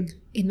doing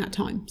in that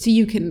time. So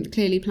you can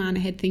clearly plan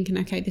ahead thinking,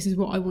 okay, this is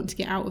what I want to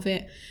get out of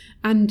it.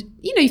 And,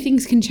 you know,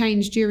 things can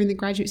change during the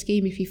graduate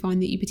scheme if you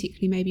find that you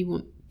particularly maybe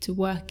want to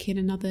work in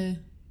another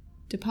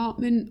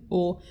department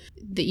or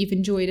that you've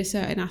enjoyed a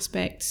certain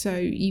aspect. So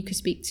you could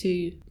speak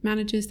to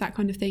managers, that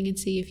kind of thing, and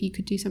see if you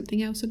could do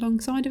something else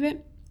alongside of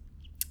it.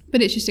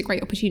 But it's just a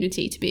great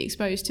opportunity to be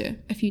exposed to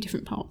a few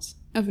different parts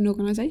of an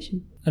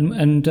organisation.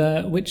 And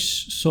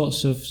which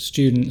sorts of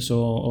students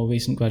or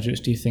recent graduates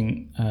do you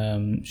think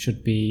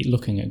should be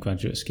looking at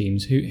graduate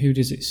schemes? Who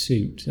does it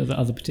suit? Are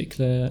there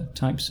particular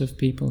types of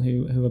people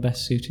who are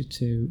best suited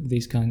to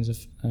these kinds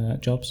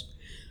of jobs?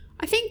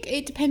 I think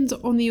it depends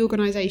on the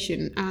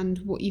organisation and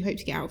what you hope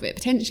to get out of it.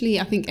 Potentially,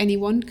 I think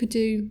anyone could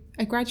do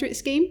a graduate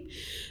scheme,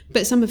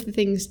 but some of the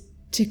things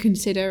to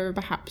consider are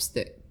perhaps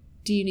that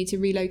do you need to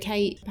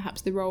relocate?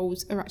 Perhaps the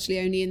roles are actually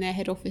only in their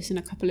head office in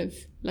a couple of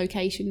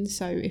locations.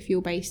 So if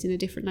you're based in a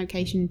different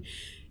location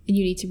and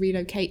you need to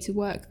relocate to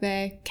work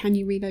there, can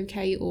you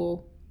relocate,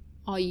 or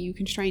are you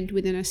constrained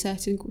within a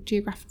certain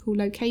geographical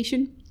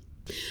location?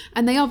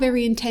 And they are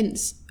very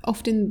intense.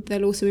 Often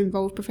they'll also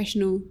involve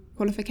professional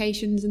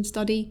qualifications and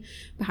study.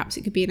 Perhaps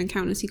it could be an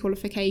accountancy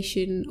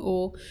qualification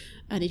or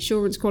an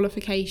insurance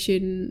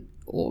qualification,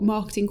 or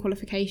marketing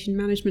qualification,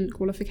 management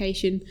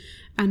qualification.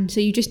 And so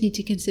you just need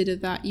to consider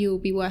that you'll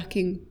be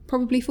working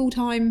probably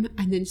full-time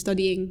and then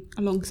studying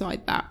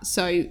alongside that.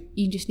 So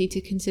you just need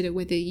to consider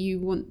whether you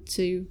want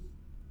to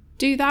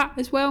do that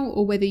as well,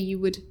 or whether you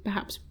would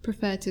perhaps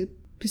prefer to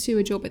pursue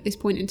a job at this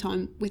point in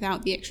time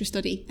without the extra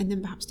study and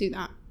then perhaps do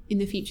that in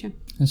the future.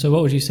 And so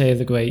what would you say are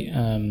the great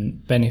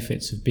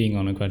benefits of being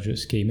on a graduate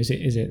scheme? Is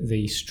it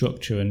the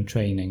structure and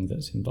training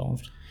that's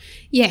involved?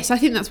 Yes, I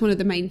think that's one of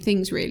the main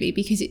things really,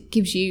 because it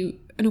gives you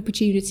an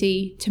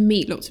opportunity to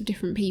meet lots of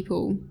different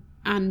people.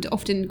 And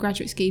often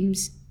graduate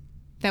schemes,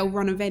 they'll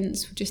run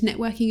events, just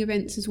networking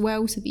events as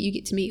well, so that you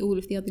get to meet all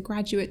of the other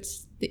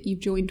graduates that you've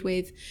joined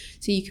with,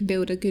 so you can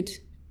build a good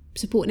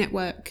support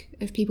network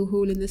of people who are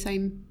all in the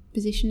same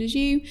position as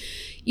you.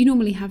 You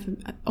normally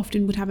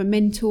often would have a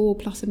mentor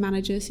plus a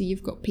manager, so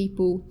you've got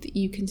people that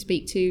you can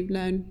speak to,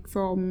 learn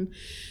from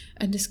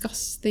and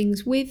discuss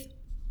things with.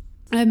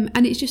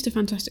 And it's just a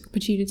fantastic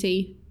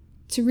opportunity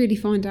to really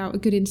find out a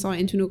good insight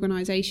into an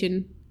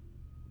organisation,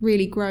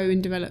 really grow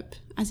and develop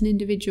as an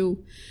individual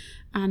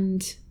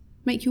and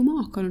make your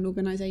mark on an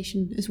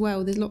organisation as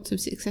well. There's lots of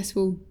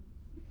successful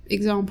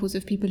examples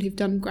of people who've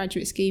done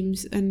graduate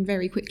schemes and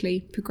very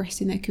quickly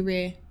progressed in their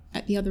career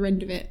at the other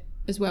end of it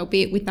as well,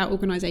 be it with that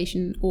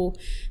organisation or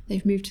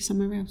they've moved to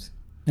somewhere else.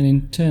 And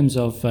in terms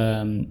of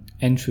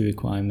entry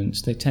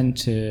requirements, they tend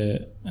to,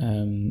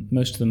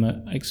 most of them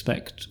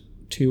expect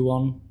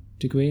 2-1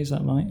 degree, is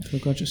that right, for a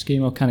graduate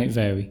scheme, or can it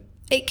vary?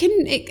 It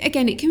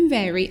can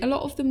vary. A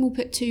lot of them will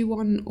put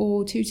 2-1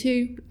 or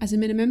 2-2 as a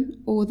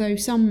minimum, although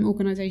some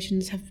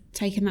organisations have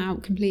taken that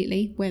out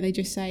completely, where they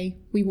just say,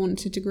 we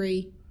want a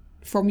degree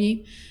from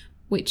you,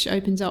 which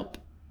opens up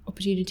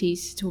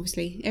opportunities to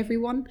obviously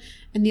everyone.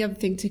 And the other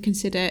thing to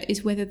consider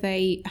is whether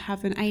they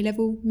have an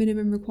A-level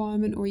minimum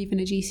requirement or even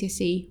a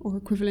GCSE or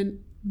equivalent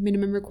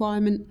minimum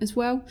requirement as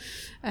well.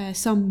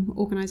 Some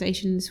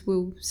organisations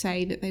will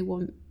say that they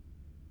want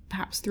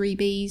perhaps 3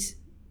 Bs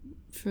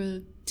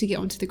to get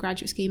onto the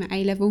graduate scheme at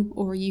A-level,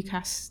 or a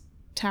UCAS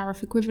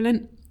tariff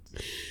equivalent.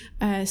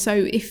 So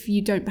if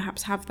you don't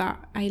perhaps have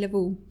that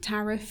A-level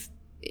tariff,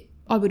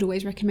 I would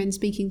always recommend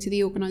speaking to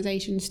the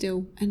organisation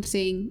still and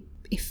seeing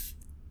if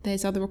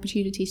there's other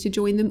opportunities to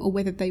join them, or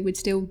whether they would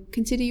still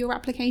consider your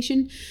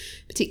application,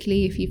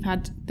 particularly if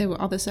there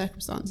were other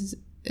circumstances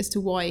as to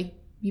why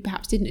you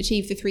perhaps didn't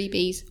achieve the 3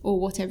 Bs or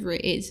whatever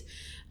it is.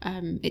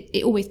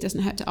 It always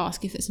doesn't hurt to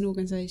ask if it's an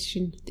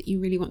organisation that you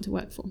really want to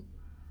work for.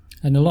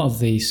 And a lot of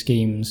these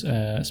schemes,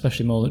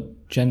 especially more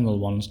general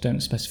ones,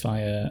 don't specify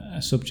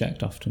a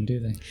subject often, do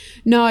they?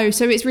 No,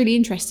 so it's really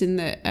interesting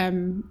that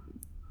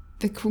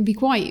they can be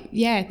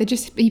they're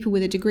just people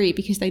with a degree,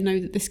 because they know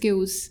that the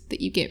skills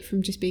that you get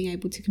from just being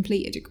able to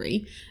complete a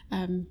degree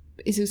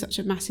is such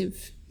a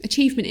massive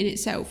achievement in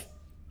itself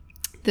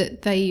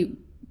that they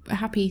are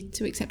happy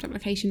to accept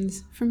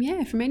applications from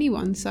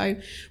anyone. So,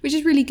 which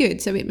is really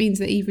good. So it means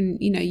that even,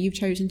 you've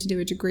chosen to do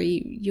a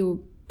degree, you're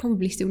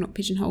probably still not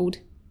pigeonholed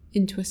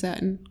into a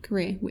certain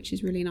career, which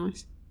is really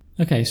nice.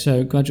 Okay,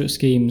 so graduate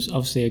schemes,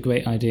 obviously a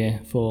great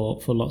idea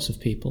for lots of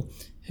people.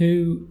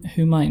 Who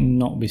might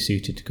not be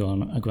suited to go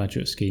on a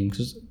graduate scheme?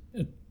 Because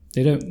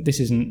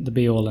this isn't the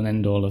be all and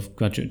end all of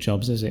graduate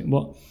jobs, is it?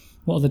 What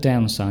are the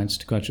downsides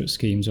to graduate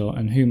schemes,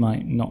 and who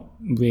might not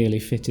really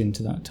fit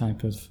into that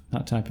type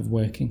of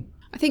working?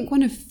 I think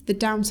one of the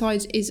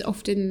downsides is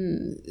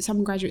often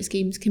some graduate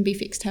schemes can be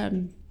fixed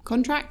term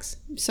contracts.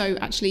 So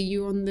actually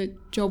you're on the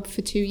job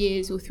for 2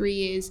 years or 3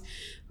 years,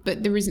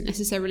 but there isn't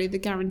necessarily the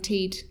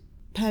guaranteed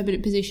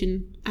permanent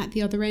position at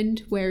the other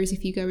end. Whereas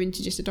if you go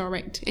into just a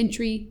direct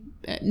entry,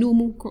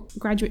 normal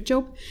graduate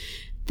job,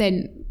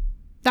 then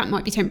that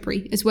might be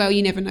temporary as well.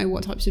 You never know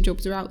what types of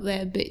jobs are out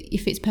there, but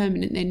if it's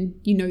permanent, then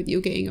you know that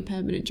you're getting a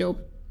permanent job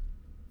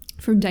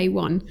from day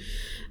one.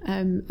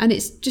 And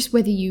it's just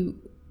whether you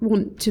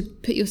want to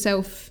put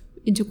yourself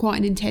into quite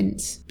an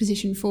intense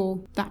position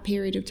for that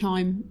period of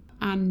time,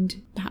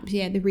 and perhaps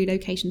the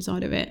relocation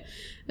side of it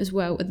as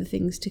well are the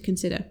things to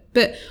consider.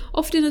 But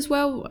often as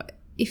well,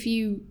 if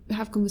you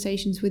have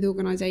conversations with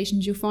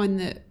organisations, you'll find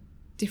that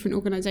different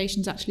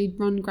organisations actually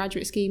run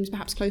graduate schemes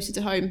perhaps closer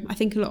to home. I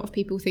think a lot of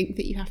people think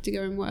that you have to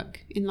go and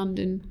work in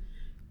London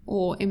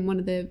or in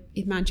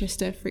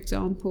Manchester, for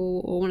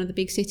example, or one of the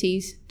big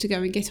cities to go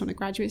and get on a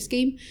graduate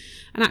scheme.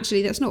 And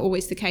actually that's not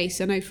always the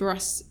case. I know for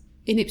us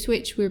in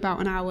Ipswich, we're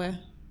about an hour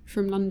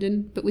from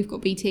London, but we've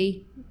got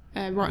BT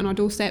right on our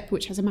doorstep,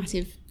 which has a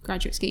massive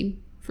graduate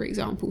scheme, for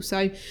example.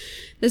 So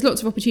there's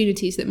lots of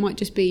opportunities that might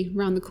just be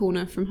around the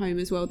corner from home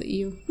as well that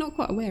you're not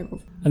quite aware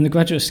of. And the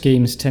graduate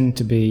schemes tend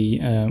to be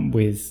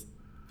with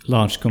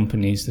large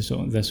companies, the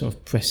sort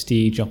of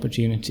prestige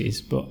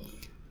opportunities, but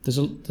there's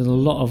a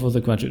lot of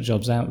other graduate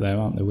jobs out there,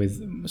 aren't there,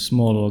 with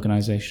smaller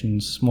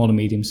organisations, smaller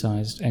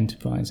medium-sized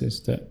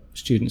enterprises that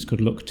students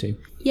could look to?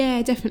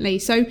 Yeah, definitely.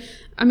 So,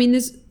 I mean,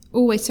 there's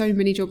always so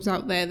many jobs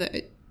out there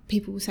that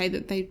people will say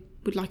that they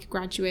would like a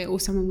graduate or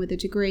someone with a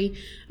degree,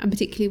 and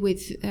particularly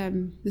with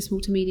the small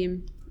to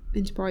medium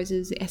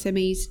enterprises, the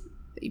SMEs,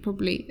 that you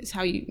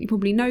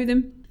probably know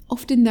them.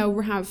 Often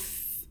they'll have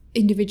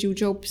individual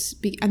jobs,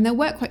 and they'll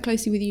work quite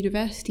closely with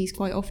universities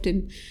quite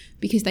often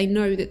because they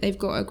know that they've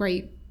got a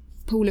great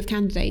pool of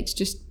candidates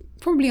just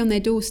probably on their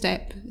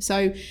doorstep.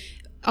 So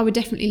I would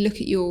definitely look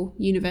at your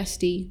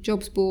university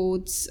jobs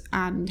boards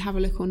and have a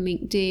look on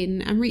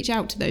LinkedIn and reach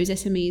out to those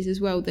SMEs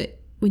as well, that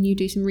when you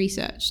do some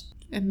research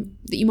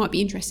that you might be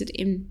interested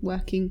in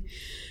working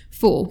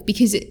for,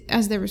 because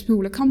as they're a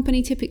smaller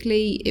company,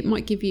 typically it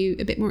might give you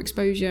a bit more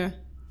exposure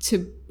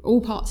to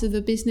all parts of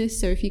the business.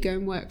 So if you go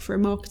and work for a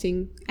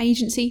marketing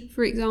agency,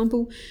 for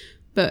example,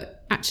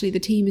 but actually the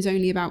team is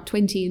only about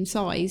 20 in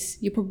size,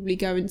 you're probably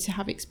going to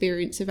have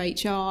experience of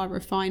HR,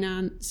 of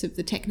finance, of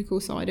the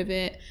technical side of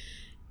it.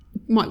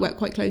 Might work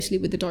quite closely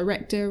with the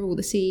director or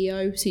the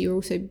CEO, so you're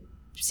also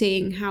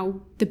seeing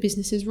how the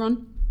business is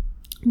run.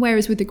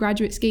 Whereas with the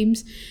graduate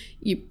schemes,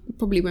 you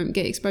probably won't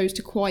get exposed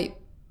to quite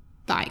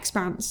that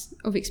expanse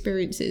of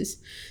experiences.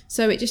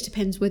 So it just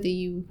depends whether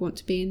you want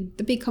to be in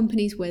the big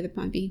companies where there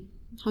might be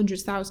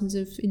hundreds, thousands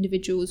of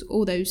individuals,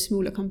 or those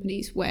smaller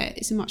companies where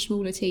it's a much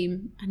smaller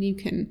team and you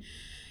can,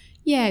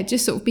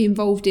 just sort of be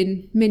involved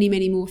in many,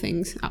 many more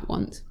things at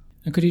once.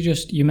 And could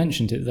you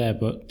mentioned it there,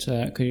 but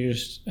could you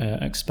just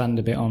expand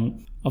a bit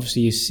on,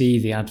 obviously you see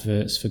the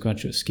adverts for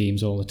graduate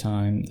schemes all the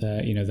time.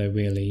 They're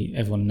really,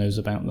 everyone knows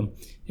about them.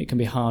 It can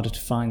be harder to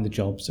find the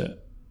jobs at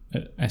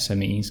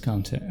SMEs,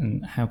 can't it?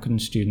 And how can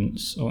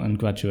students and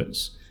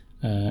graduates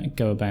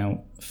go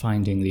about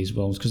finding these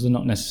roles? Because they're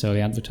not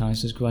necessarily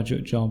advertised as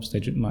graduate jobs. They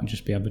might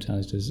just be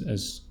advertised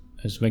as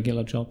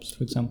regular jobs,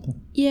 for example.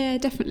 Yeah,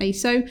 definitely.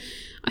 So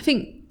I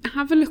think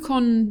have a look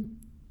on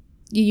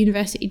your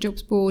university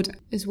jobs board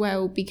as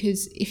well,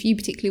 because if you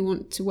particularly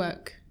want to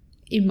work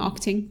in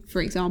marketing,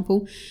 for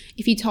example,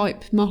 if you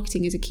type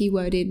marketing as a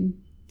keyword in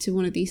to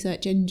one of these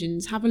search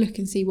engines, have a look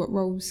and see what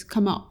roles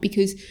come up,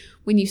 because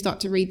when you start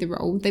to read the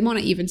role, they might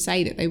not even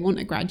say that they want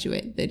a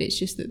graduate, that it's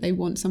just that they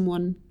want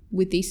someone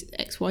with these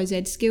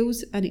XYZ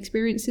skills and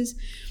experiences,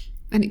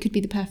 and it could be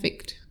the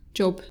perfect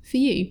job for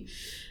you.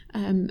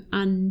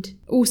 And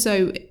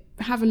also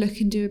have a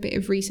look and do a bit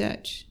of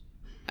research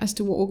as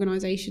to what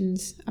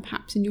organisations are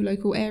perhaps in your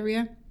local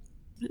area,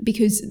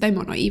 because they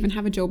might not even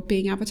have a job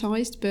being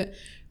advertised, but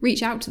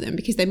reach out to them,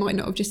 because they might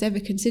not have just ever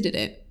considered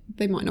it.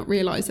 They might not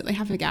realise that they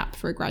have a gap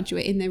for a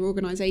graduate in their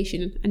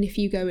organisation. And if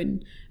you go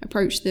and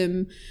approach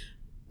them,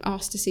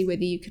 ask to see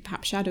whether you could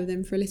perhaps shadow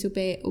them for a little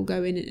bit or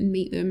go in and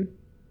meet them,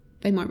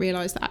 they might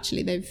realise that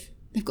actually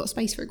they've got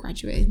space for a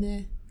graduate in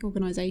their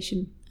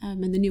organisation,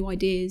 and the new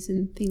ideas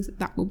and things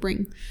that will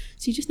bring.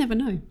 So you just never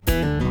know.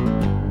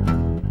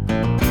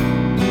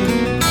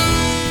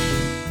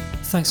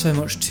 Thanks very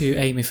much to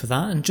Amy for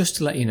that. And just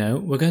to let you know,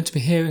 we're going to be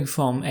hearing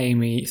from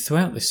Amy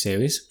throughout this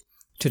series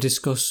to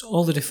discuss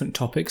all the different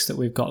topics that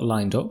we've got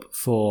lined up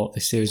for the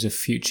series of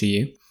Future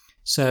You.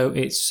 So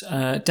it's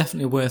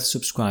definitely worth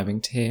subscribing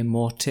to hear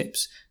more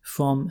tips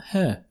from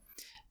her.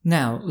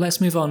 Now,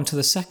 let's move on to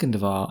the second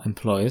of our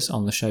employers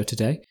on the show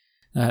today,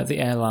 the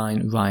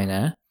airline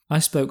Ryanair. I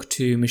spoke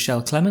to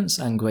Michelle Clements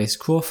and Grace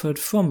Crawford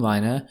from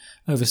Ryanair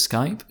over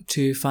Skype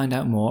to find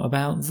out more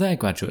about their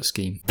graduate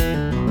scheme.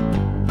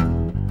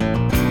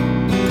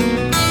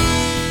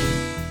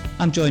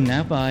 I'm joined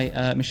now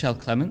by Michelle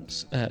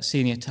Clements,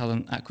 Senior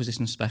Talent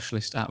Acquisition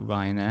Specialist at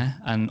Ryanair,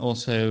 and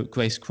also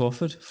Grace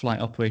Crawford, Flight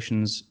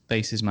Operations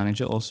Bases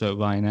Manager, also at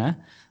Ryanair.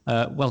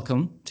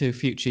 Welcome to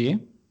Future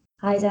You.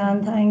 Hi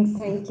Dan, thanks.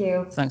 Thank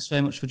you. Thanks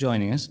very much for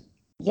joining us.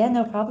 Yeah,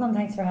 no problem.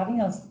 Thanks for having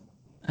us.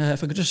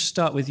 If I could just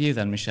start with you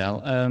then,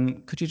 Michelle,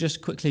 could you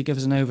just quickly give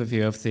us an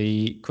overview of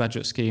the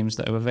graduate schemes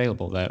that are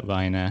available there at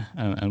Ryanair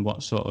and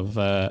what sort of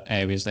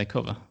areas they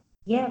cover?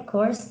 Yeah, of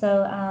course.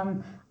 So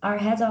our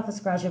head office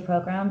graduate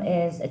program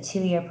is a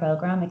 2-year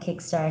program. It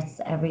kickstarts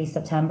every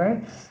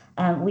September.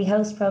 We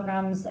host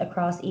programs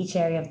across each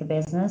area of the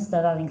business.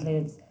 So that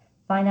includes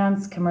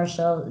finance,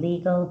 commercial,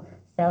 legal,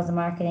 sales and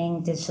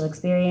marketing, digital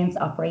experience,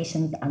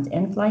 operations, and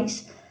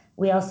in-flight.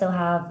 We also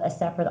have a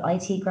separate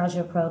IT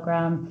graduate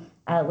program,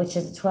 which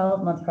is a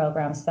 12-month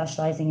program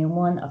specialising in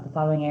one of the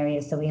following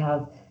areas. So we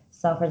have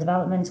software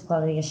development,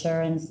 quality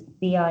assurance,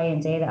 BI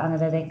and data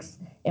analytics,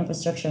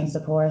 infrastructure and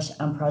support,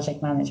 and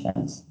project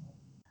management.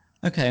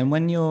 Okay, and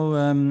when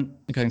you're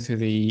going through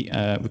the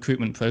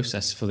recruitment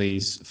process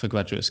for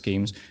graduate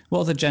schemes, what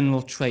are the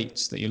general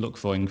traits that you look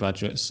for in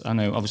graduates? I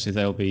know obviously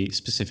there'll be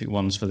specific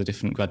ones for the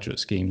different graduate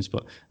schemes,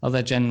 but are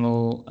there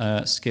general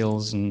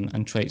skills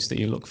and traits that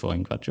you look for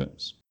in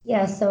graduates?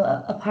 Yeah, so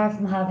apart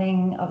from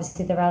having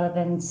obviously the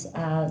relevant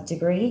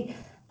degree,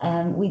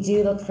 we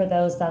do look for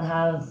those that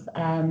have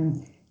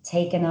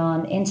taken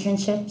on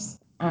internships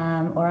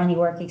or any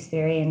work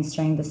experience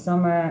during the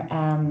summer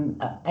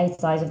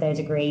outside of their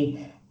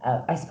degree.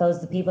 I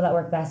suppose the people that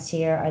work best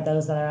here are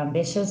those that are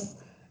ambitious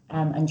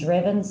and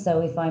driven.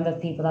 So we find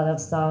that people that have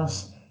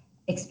sought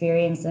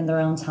experience in their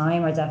own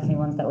time are definitely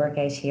ones that work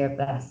out here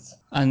best.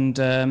 And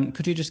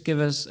could you just give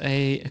us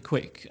a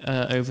quick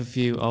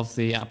overview of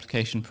the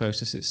application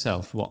process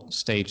itself? What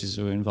stages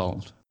are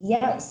involved?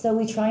 Yeah, so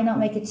we try not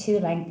make it too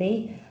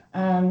lengthy.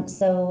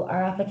 So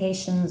our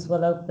applications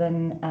will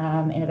open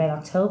in about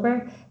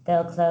October.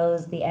 They'll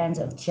close the end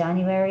of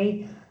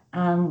January.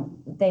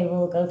 They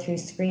will go through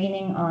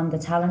screening on the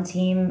talent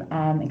team,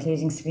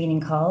 including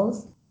screening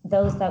calls.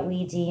 Those that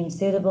we deem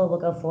suitable will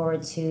go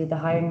forward to the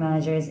hiring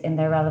managers in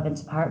their relevant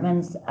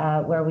departments,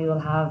 where we will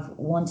have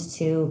 1 to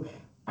 2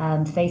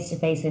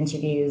 face-to-face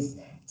interviews,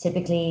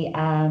 typically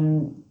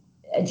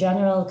a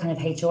general kind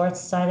of HR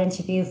style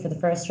interview for the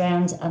first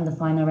round, and the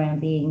final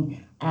round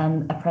being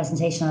a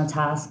presentation on a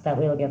task that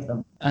we'll give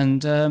them.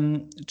 And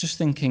just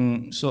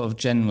thinking sort of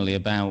generally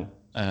about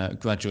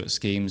graduate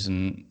schemes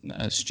and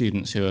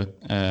students who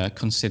are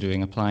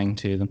considering applying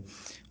to them,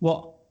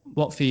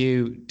 what for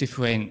you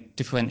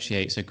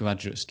differentiates a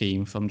graduate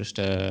scheme from just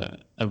a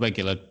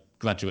regular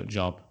graduate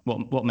job?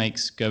 What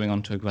makes going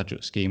onto a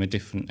graduate scheme a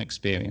different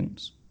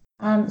experience?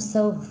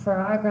 So for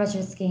our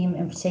graduate scheme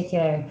in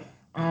particular,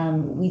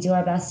 we do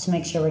our best to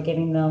make sure we're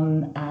giving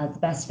them the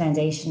best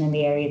foundation in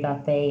the area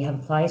that they have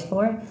applied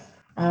for.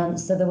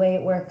 So the way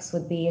it works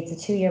would be it's a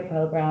 2-year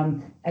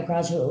program. A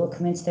graduate will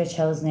come into their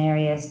chosen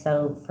area.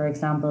 So for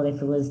example,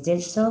 if it was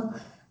digital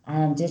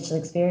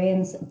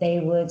experience, they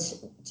would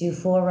do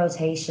 4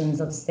 rotations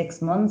of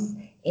 6 months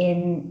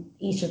in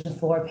each of the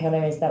 4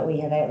 pillars that we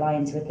have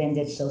outlined within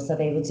digital. So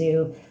they would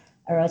do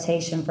a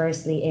rotation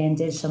firstly in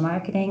digital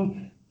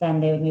marketing,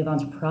 then they would move on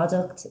to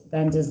product,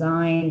 then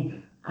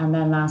design, and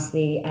then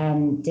lastly,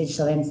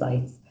 digital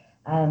insights.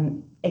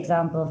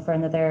 Example for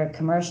another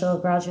commercial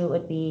graduate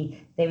would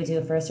be they would do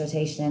a first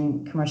rotation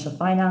in commercial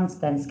finance,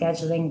 then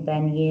scheduling,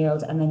 then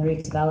yield, and then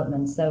route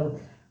development. So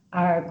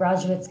our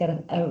graduates get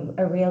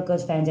a real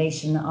good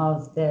foundation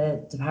of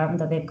the department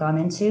that they've gone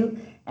into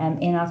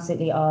in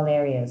absolutely all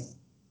areas.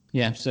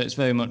 Yeah, so it's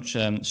very much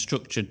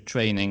structured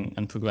training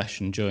and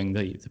progression during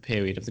the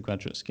period of the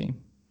graduate scheme.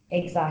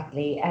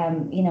 Exactly. I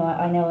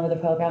know in other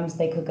programs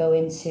they could go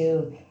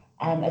into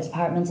a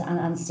department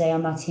and stay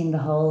on that team the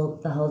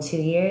whole 2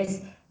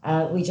 years.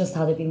 We just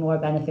thought it'd be more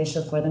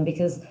beneficial for them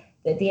because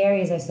the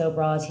areas are so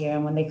broad here,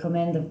 and when they come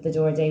in the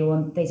door day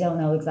one, they don't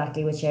know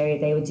exactly which area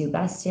they would do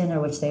best in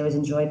or which they would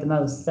enjoy the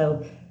most.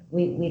 So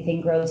we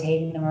think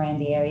rotating them around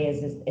the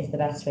areas is the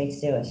best way to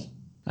do it.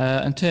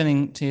 And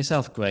turning to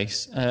yourself,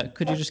 Grace,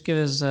 could you just give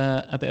us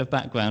a bit of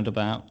background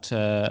about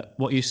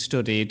what you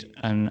studied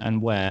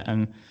and where,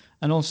 and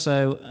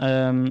also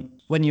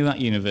when you were at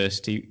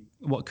university,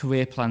 what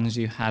career plans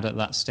you had at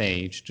that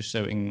stage, just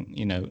so we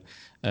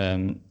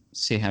can,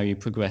 see how you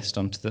progressed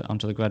onto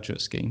the graduate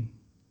scheme?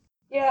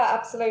 Yeah,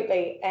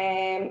 absolutely.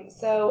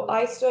 So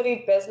I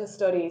studied business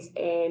studies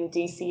in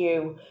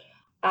DCU,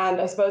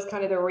 and I suppose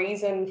kind of the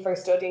reason for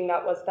studying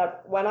that was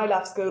that when I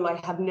left school, I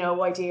had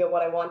no idea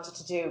what I wanted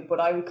to do, but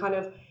I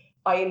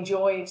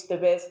enjoyed the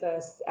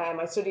business.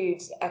 I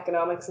studied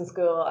economics in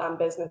school and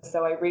business,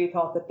 so I really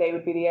thought that they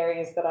would be the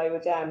areas that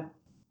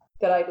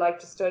I'd like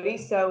to study.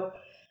 So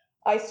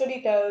I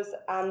studied those,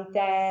 and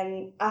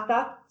then at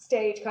that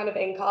stage, kind of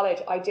in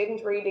college, I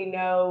didn't really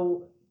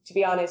know, to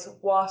be honest,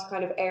 what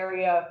kind of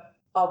area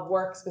of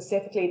work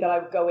specifically that I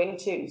would go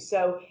into.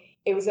 So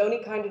it was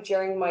only kind of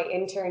during my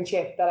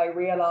internship that I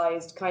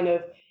realized kind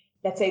of,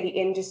 let's say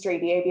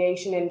the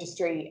aviation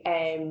industry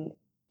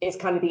is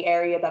kind of the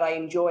area that I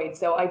enjoyed.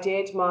 So I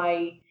did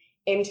my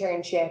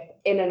internship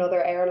in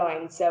another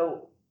airline.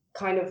 So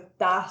kind of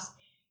that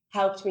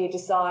helped me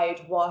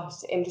decide what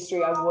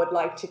industry I would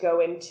like to go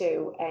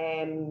into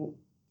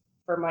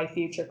for my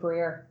future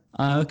career.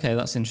 Okay,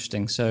 that's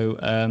interesting. So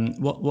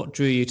what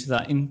drew you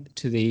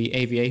to the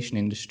aviation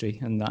industry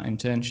and that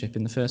internship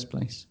in the first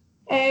place?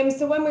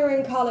 So when we were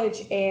in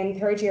college in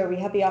third year, we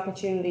had the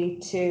opportunity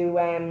to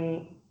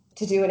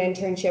do an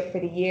internship for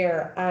the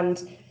year,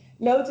 and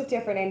loads of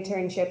different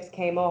internships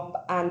came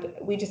up, and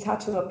we just had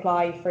to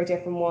apply for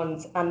different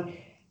ones. And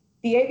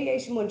the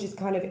aviation one just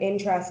kind of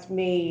interested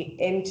me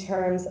in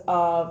terms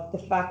of the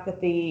fact that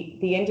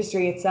the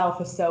industry itself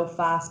is so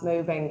fast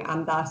moving,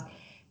 and that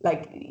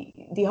like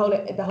the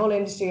whole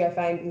industry I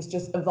found was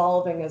just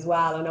evolving as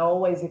well and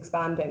always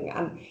expanding.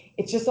 And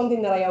it's just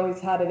something that I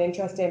always had an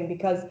interest in,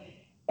 because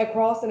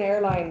across an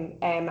airline,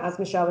 as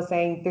Michelle was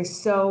saying, there's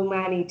so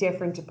many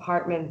different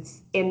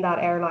departments in that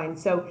airline.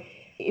 So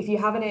if you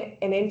have an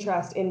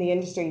interest in the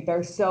industry,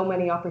 there's so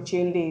many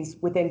opportunities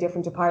within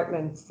different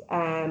departments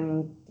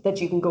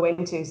that you can go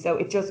into. So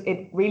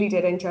it really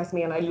did interest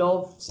me, and I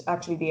loved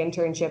actually the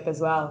internship as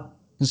well.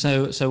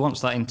 So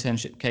once that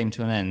internship came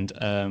to an end,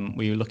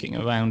 were you looking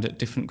around at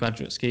different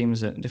graduate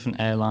schemes at different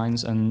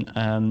airlines, and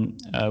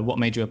what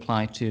made you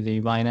apply to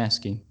the Ryanair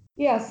scheme?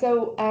 Yeah,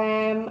 so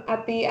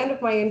at the end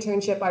of my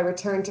internship, I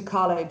returned to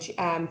college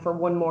for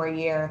one more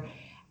year.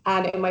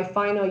 And in my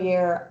final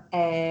year,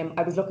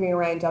 I was looking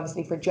around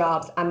obviously for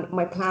jobs, and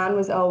my plan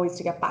was always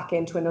to get back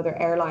into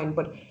another airline.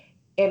 But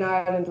in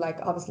Ireland, like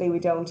obviously we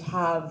don't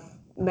have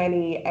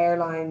many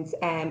airlines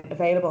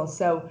available.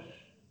 So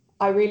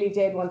I really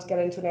did want to get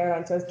into an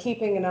airline. So I was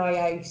keeping an eye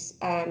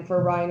out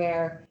for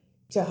Ryanair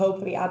to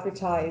hopefully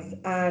advertise.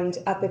 And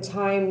at the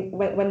time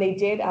when they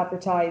did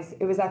advertise,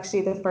 it was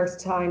actually the first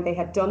time they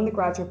had done the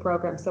graduate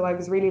program. So I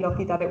was really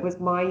lucky that it was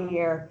my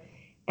year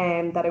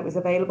and that it was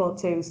available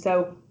to.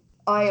 So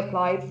I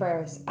applied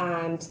for it,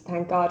 and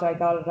thank God I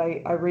got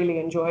it. I really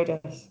enjoyed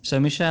it. So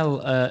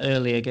Michelle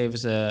earlier gave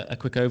us a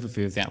quick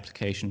overview of the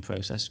application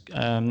process.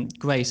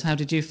 Grace, how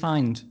did you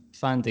find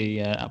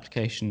the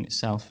application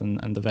itself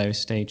and the various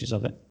stages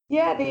of it?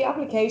 Yeah, the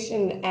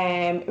application,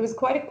 it was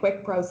quite a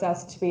quick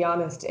process, to be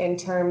honest, in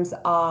terms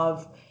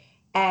of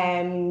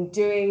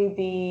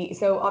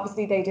so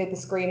obviously they did the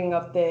screening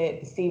of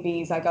the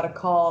CVs. I got a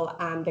call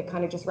and they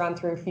kind of just ran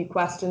through a few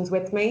questions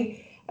with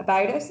me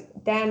about it.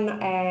 Then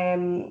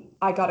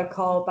I got a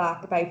call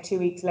back about 2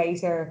 weeks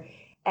later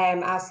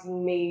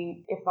asking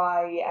me if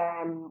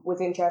I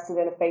was interested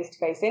in a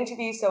face-to-face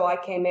interview. So I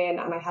came in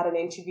and I had an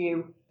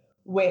interview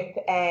with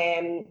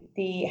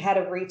the head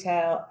of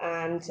retail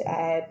and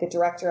the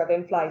director of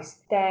InFlight.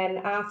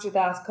 Then after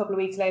that, a couple of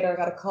weeks later, I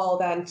got a call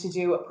then to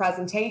do a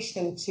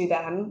presentation to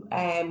them,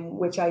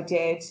 which I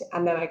did.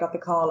 And then I got the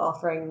call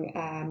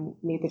offering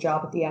me the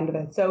job at the end of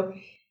it. So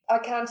I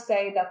can't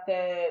say that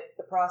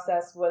the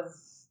process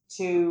was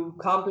too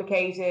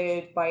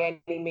complicated by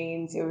any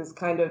means. It was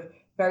kind of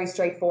very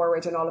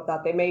straightforward and all of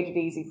that. They made it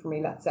easy for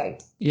me, let's say.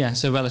 Yeah,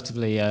 so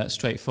relatively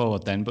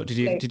straightforward then. But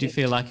did you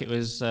feel like it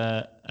was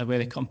a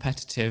really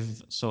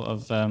competitive sort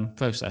of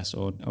process,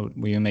 or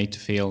were you made to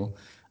feel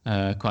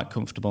quite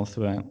comfortable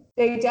throughout?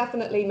 They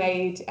definitely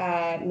made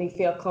me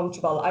feel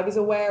comfortable. I was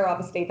aware,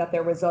 obviously, that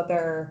there was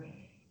other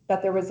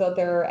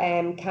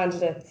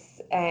candidates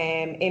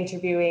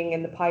interviewing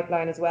in the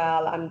pipeline as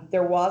well, and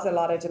there was a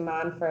lot of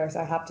demand for it.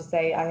 I have to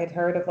say, I had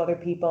heard of other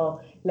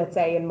people, let's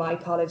say in my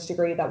college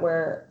degree, that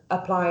were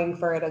applying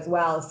for it as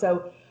well.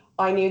 So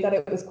I knew that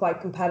it was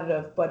quite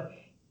competitive. But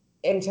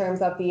in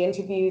terms of the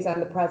interviews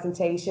and the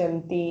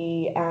presentation,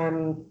 the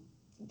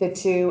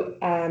two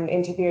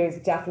interviewers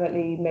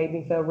definitely made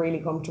me feel really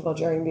comfortable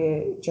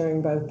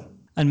during both.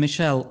 And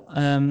Michelle,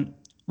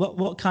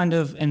 what kind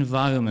of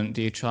environment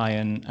do you try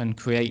and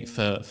create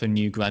for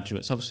new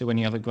graduates? Obviously, when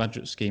you have a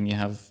graduate scheme, you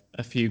have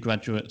a few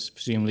graduates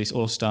presumably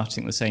all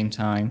starting at the same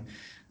time.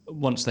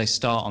 Once they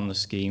start on the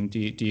scheme, do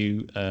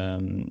you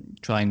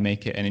try and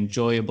make it an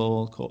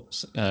enjoyable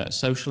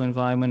social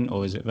environment,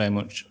 or is it very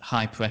much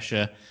high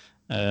pressure,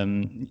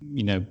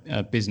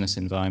 business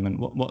environment?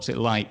 What's it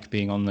like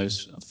being on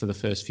those for the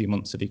first few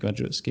months of your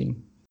graduate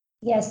scheme?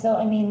 Yeah, so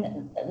I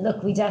mean,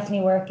 look, we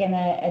definitely work in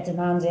a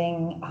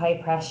demanding,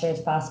 high-pressured,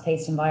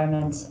 fast-paced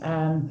environment.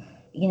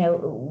 We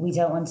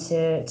don't want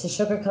to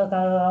sugarcoat that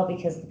at all,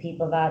 because the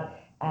people that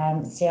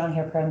stay on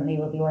here permanently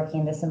will be working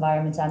in this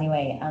environment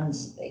anyway. And,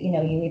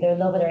 you either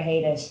love it or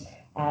hate it,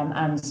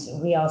 and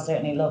we all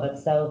certainly love it.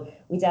 So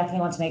we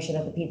definitely want to make sure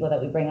that the people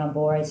that we bring on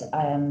board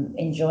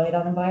enjoy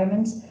that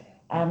environment.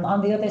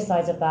 On the other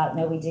side of that,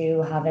 we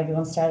do have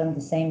everyone start on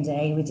the same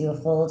day. We do a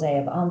full day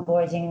of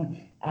onboarding.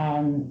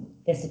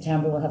 This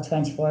September, we'll have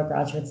 24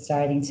 graduates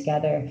starting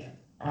together.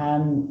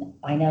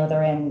 I know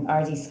they're in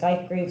RD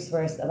Skype groups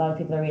where a lot of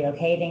people are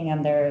relocating,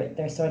 and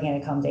they're sorting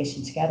out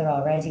accommodation together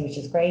already, which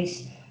is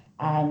great.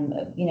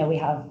 We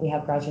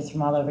have graduates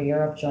from all over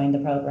Europe join the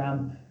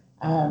program.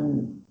 I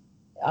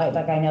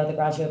know the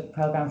graduate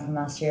program from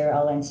last year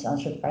all went on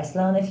trip to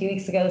Barcelona a few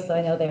weeks ago, so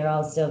I know they're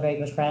all still very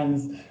good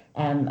friends,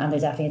 and they're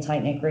definitely a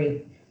tight-knit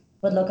group.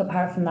 But look,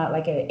 apart from that,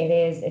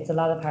 it's a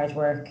lot of hard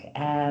work.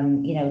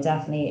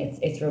 Definitely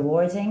it's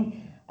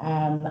rewarding,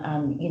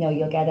 and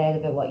you'll get out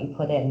of it what you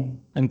put in.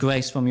 And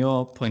Grace, from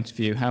your point of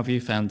view, how have you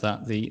found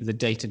that the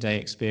day-to-day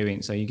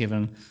experience? Are you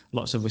given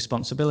lots of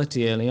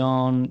responsibility early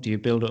on? Do you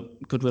build up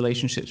good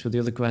relationships with the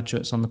other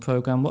graduates on the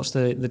program? What's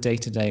the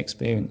day-to-day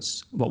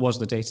experience? What was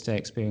the day-to-day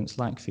experience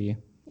like for you?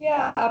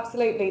 Yeah,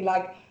 absolutely.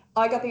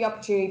 I got the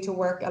opportunity to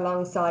work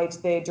alongside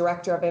the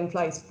director of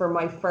InFlight for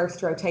my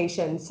first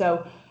rotation.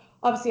 So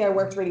obviously I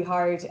worked really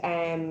hard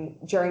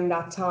during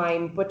that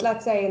time, but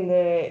let's say in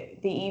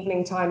the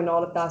evening time and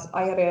all of that,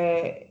 I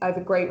have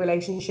a great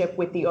relationship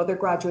with the other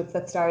graduates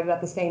that started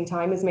at the same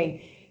time as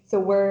me. So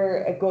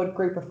we're a good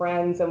group of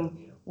friends, and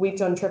we've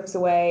done trips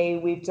away,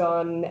 we've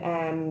done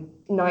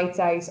nights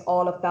out,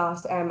 all of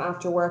that.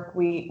 After work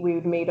we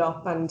would meet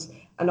up and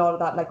all of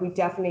that.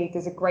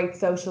 There's a great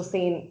social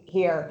scene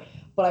here.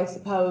 But I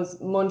suppose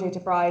Monday to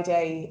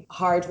Friday,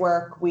 hard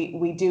work,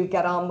 we do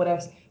get on with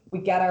it. We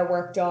get our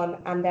work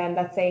done, and then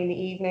let's say in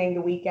the evening,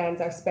 the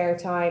weekends, our spare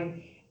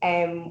time,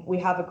 we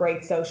have a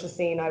great social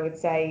scene, I would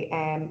say,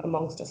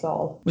 amongst us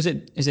all. Is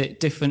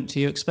it different to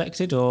you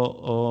expected,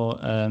 or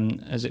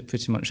is it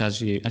pretty much as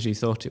you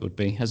thought it would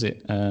be? Has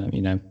it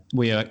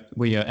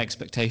were your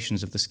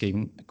expectations of the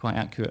scheme quite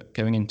accurate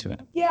going into it?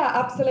 Yeah,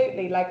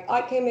 absolutely.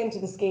 I came into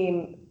the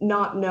scheme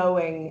not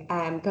knowing,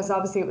 because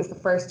obviously it was the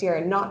first year,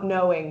 not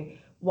knowing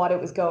what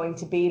it was going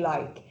to be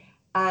like.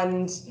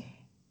 And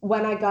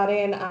when I got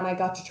in and I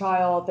got to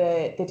try all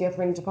the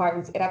different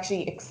departments, it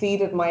actually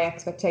exceeded my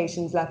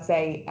expectations, let's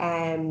say,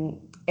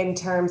 in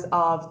terms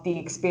of the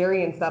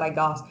experience that I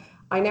got.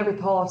 I never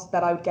thought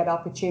that I would get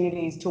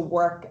opportunities to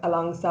work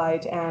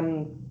alongside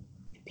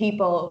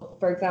people,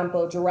 for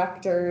example,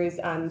 directors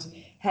and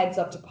heads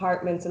of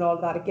departments and all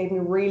of that. It gave me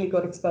really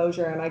good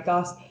exposure, and I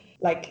got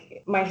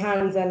like my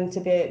hands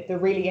into the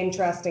really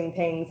interesting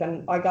things,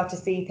 and I got to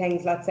see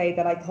things, let's say,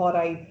 that I thought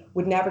I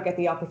would never get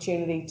the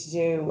opportunity to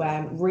do.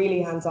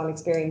 Really hands-on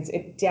experience.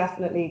 It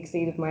definitely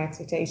exceeded my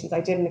expectations.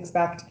 I didn't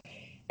expect.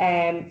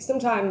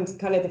 Sometimes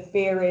kind of the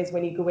fear is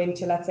when you go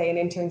into, let's say, an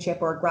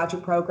internship or a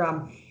graduate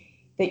program,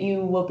 that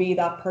you will be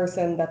that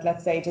person that,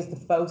 let's say, does the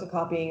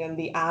photocopying and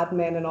the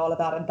admin and all of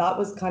that. And that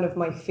was kind of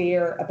my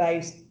fear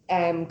about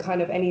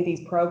kind of any of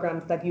these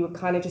programs, that you would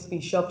kind of just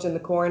be shoved in the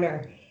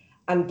corner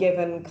and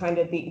given kind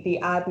of the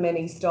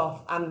admin-y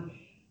stuff. And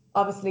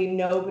obviously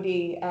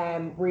nobody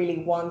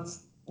really wants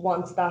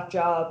that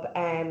job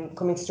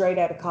coming straight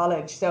out of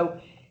college. So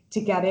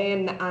to get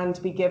in and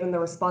be given the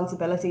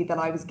responsibility that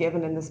I was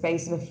given in the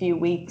space of a few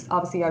weeks,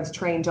 obviously I was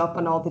trained up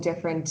on all the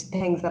different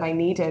things that I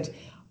needed,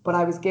 but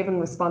I was given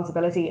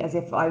responsibility as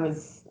if I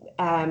was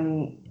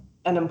an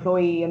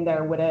employee in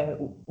there with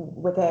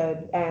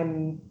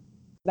a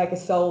like a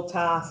sole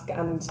task,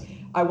 and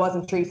I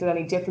wasn't treated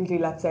any differently,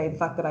 let's say, the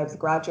fact that I was a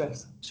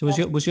graduate. So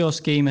was your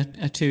scheme a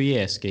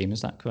 2-year scheme, is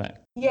that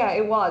correct? Yeah,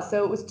 it was.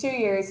 So it was 2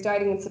 years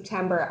starting in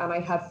September, and I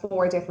had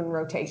 4 different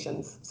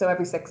rotations, so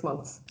every 6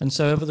 months. And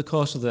so over the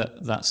course of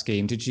that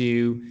scheme,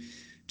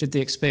 did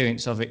the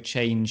experience of it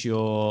change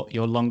your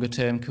longer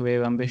term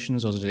career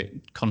ambitions, or did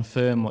it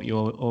confirm what you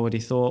already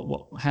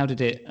thought? How did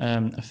it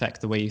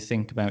affect the way you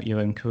think about your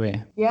own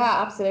career?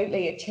 Yeah,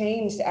 absolutely. It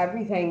changed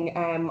everything,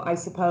 I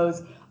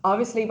suppose.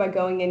 Obviously, by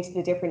going into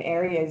the different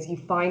areas, you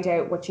find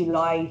out what you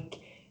like,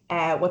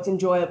 what's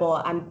enjoyable,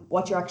 and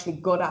what you're actually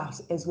good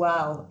at as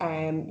well.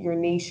 Your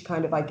niche,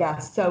 kind of, I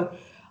guess. So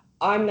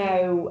I'm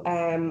now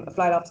a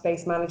flight ops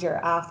space manager.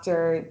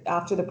 After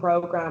the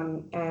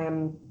program,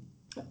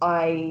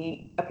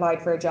 I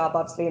applied for a job,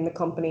 obviously, in the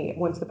company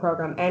once the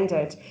program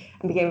ended,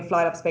 and became a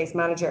flight ops space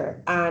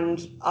manager.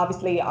 And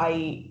obviously,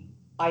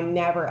 I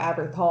never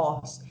ever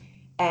thought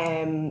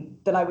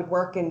that I would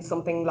work in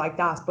something like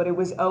that. But it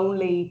was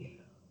only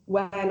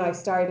when I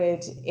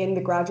started in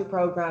the graduate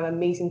program and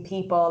meeting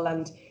people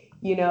and,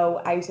 you know,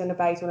 out and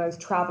about when I was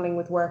traveling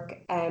with work,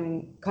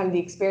 kind of the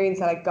experience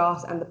that I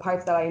got and the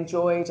parts that I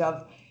enjoyed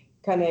of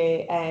kind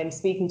of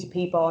speaking to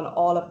people and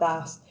all of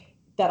that,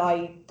 that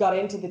I got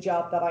into the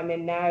job that I'm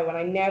in now. And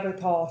I never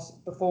thought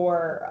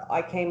before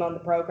I came on the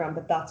program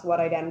that that's what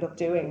I'd end up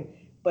doing.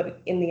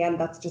 But in the end,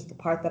 that's just the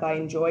part that I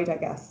enjoyed, I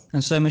guess.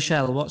 And so,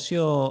 Michelle, what's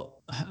your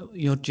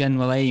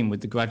general aim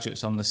with the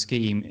graduates on the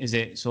scheme? Is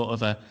it sort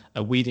of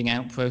a weeding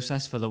out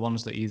process for the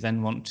ones that you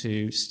then want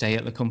to stay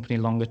at the company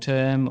longer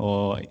term,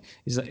 or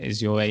is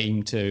your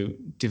aim to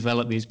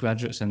develop these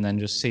graduates and then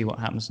just see what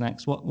happens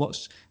next?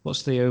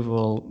 What's the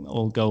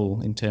overall goal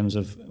in terms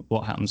of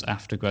what happens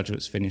after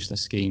graduates finish their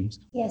schemes?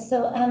 Yeah,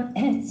 so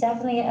it's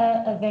definitely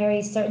a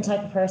very certain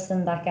type of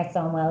person that gets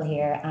on well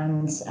here,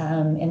 and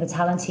in the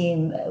talent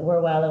team,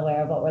 we're well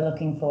aware of what we're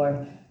looking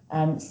for.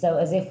 So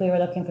as if we were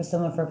looking for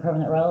someone for a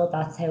permanent role,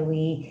 that's how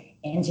we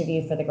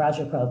interview for the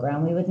graduate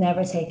program. We would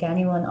never take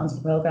anyone onto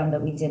the program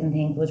that we didn't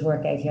think would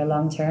work out here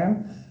long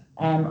term.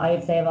 I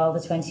would say of all the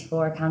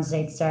 24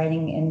 candidates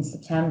starting in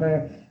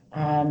September,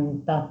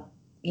 that,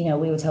 you know,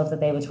 we would hope that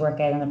they would work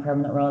out in a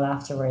permanent role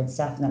afterwards,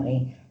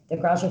 definitely. The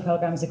graduate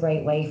program is a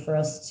great way for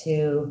us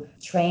to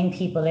train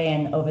people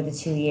in over the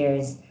 2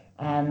 years,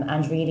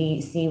 and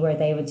really see where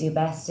they would do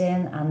best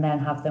in, and then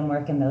have them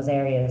work in those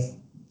areas.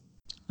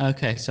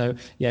 Okay, so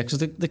yeah, because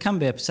there can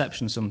be a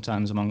perception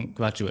sometimes among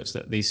graduates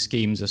that these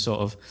schemes are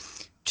sort of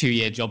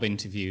 2-year job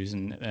interviews,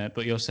 and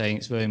but you're saying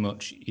it's very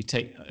much you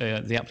take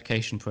the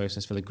application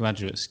process for the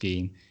graduate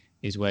scheme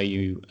is where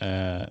you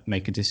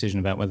make a decision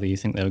about whether you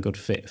think they're a good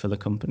fit for the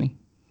company.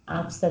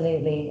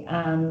 Absolutely.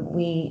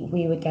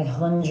 We would get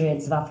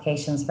hundreds of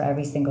applications for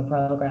every single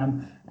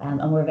program,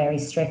 and we're very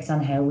strict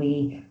on how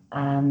we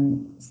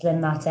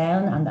slim that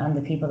down, and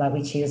the people that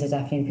we choose are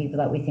definitely the people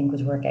that we think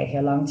would work out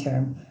here long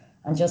term.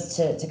 And just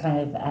to kind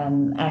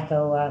of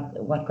echo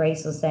what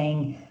Grace was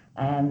saying,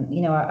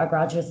 you know, our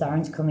graduates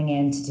aren't coming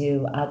in to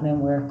do admin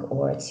work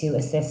or to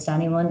assist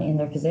anyone in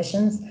their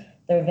positions.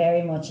 They're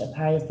very much a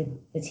part of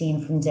the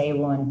team from day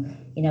one.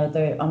 You know,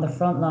 they're on the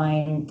front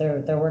line.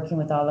 They're working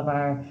with all of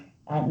our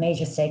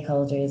major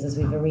stakeholders, as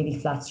we have a really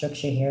flat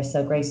structure here.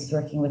 So Grace is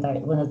working with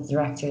one of the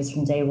directors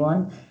from day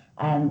one.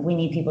 We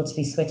need people to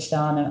be switched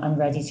on and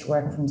ready to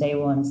work from day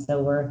one.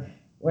 So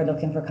we're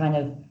looking for kind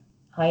of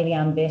highly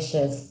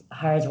ambitious,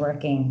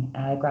 hard-working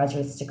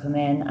graduates to come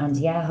in and,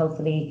 yeah,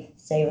 hopefully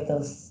stay with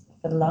us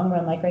for the long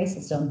run, like Grace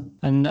has done.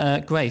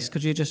 And Grace,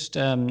 could you just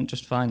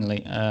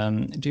finally,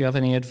 do you have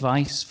any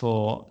advice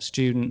for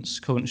students,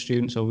 current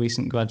students or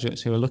recent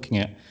graduates who are looking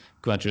at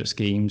graduate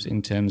schemes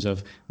in terms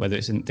of whether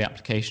it's in the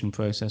application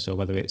process or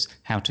whether it's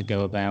how to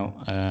go about,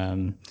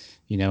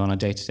 you know, on a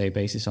day-to-day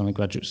basis on a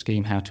graduate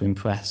scheme, how to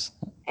impress?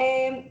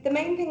 The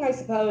main thing, I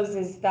suppose,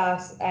 is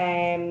that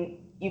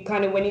you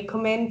kind of, when you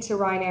come into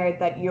Ryanair,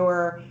 that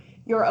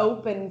you're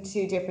open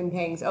to different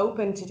things,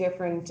 open to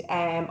different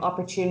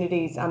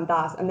opportunities, and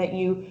that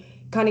you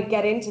kind of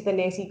get into the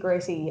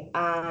nitty-gritty,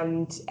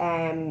 and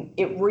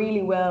it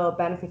really will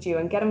benefit you,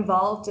 and get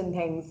involved in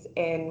things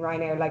in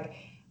Ryanair. Like,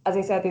 as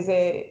I said,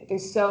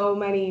 there's so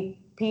many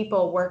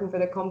people working for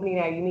the company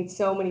now. You meet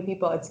so many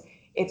people.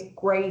 It's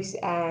great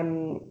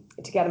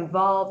to get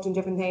involved in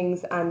different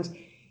things, and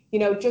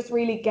just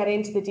really get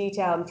into the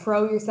detail and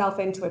throw yourself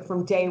into it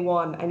from day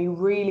one, and you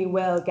really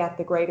will get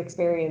the great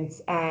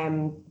experience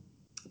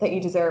that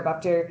you deserve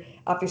after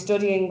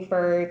studying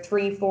for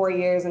 3-4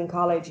 years in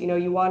college.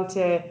 You want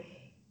to,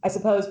 I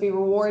suppose, be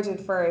rewarded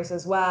for it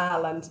as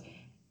well. And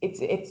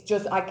it's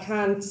just, I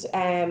can't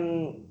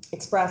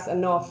express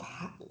enough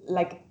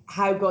like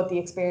how good the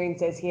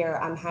experience is here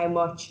and how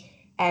much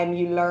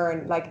you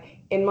learn. Like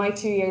in my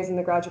 2 years in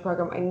the graduate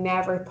program, I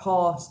never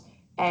thought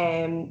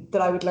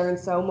that I would learn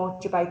so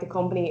much about the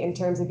company, in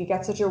terms of you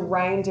get such a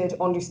rounded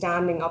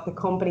understanding of the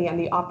company and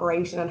the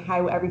operation and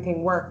how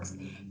everything works.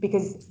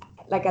 Because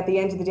like at the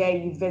end of the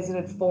day, you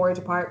visited 4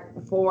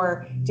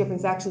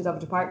 different sections of a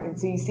department,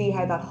 so you see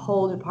how that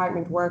whole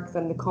department works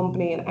and the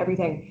company and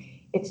everything.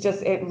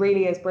 It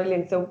really is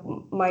brilliant.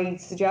 So my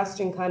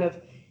suggestion kind of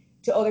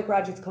to other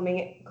graduates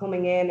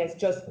coming in is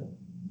just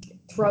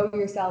throw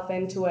yourself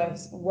into it,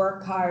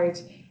 work hard,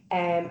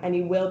 and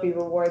you will be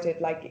rewarded.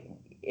 Like,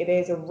 it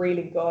is a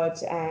really good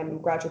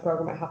graduate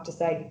program, I have to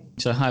say.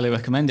 So highly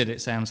recommended,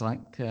 it sounds like.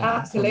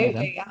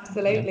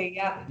 Absolutely,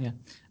 yeah.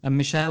 And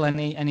Michelle,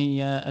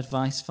 any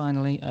advice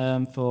finally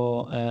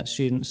for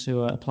students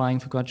who are applying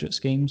for graduate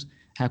schemes?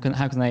 How can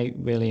they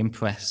really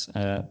impress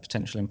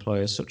potential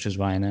employers such as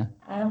Ryanair?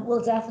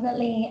 Well,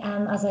 definitely,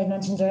 as I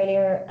mentioned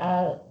earlier,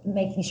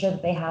 making sure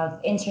that they have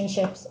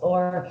internships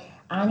or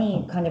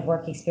any kind of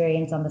work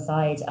experience on the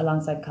side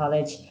alongside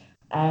college.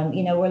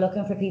 We're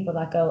looking for people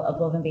that go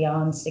above and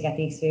beyond to get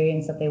the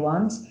experience that they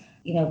want.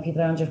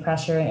 People are under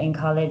pressure in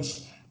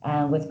college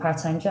with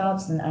part-time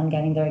jobs and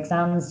getting their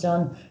exams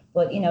done.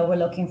 But, we're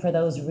looking for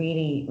those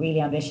really,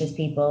 really ambitious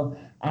people,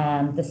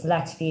 the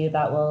select few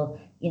that will,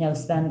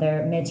 spend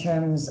their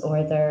midterms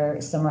or their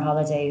summer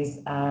holidays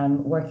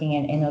working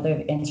in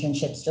other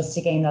internships just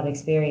to gain that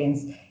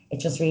experience. It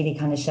just really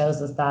kind of shows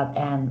us that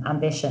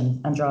ambition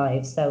and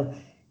drive. So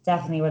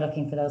definitely we're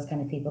looking for those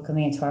kind of people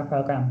coming into our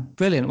programme.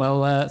 Brilliant.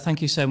 Well,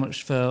 thank you so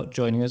much for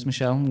joining us,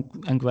 Michelle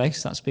and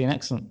Grace. That's been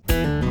excellent.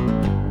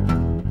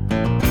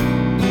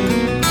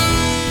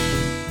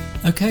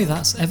 Okay,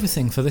 that's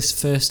everything for this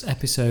first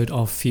episode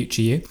of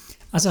Future You.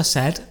 As I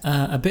said,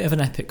 a bit of an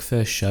epic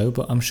first show,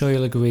 but I'm sure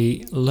you'll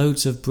agree,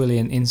 loads of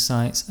brilliant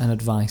insights and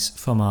advice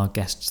from our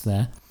guests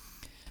there.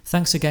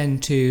 Thanks again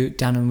to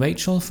Dan and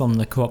Rachel from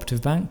the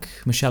Cooperative Bank,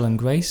 Michelle and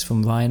Grace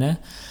from Ryanair,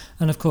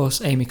 and of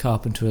course Amy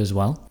Carpenter as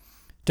well.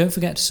 Don't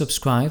forget to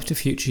subscribe to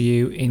Future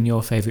You in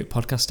your favourite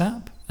podcast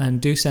app, and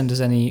do send us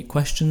any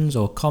questions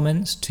or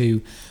comments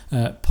to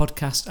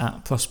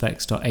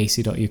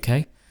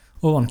podcast@prospects.ac.uk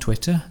or on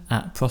Twitter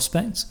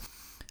 @prospects.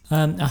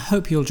 I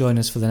hope you'll join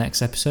us for the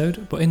next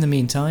episode, but in the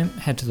meantime,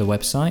 head to the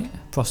website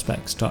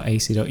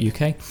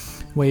prospects.ac.uk,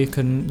 where you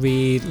can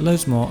read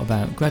loads more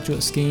about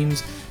graduate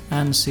schemes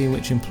and see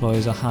which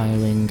employers are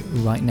hiring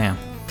right now.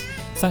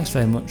 Thanks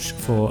very much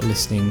for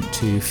listening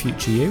to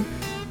Future You.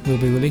 We'll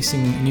be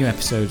releasing new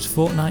episodes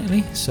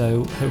fortnightly,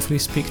 so hopefully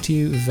speak to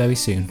you very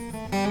soon.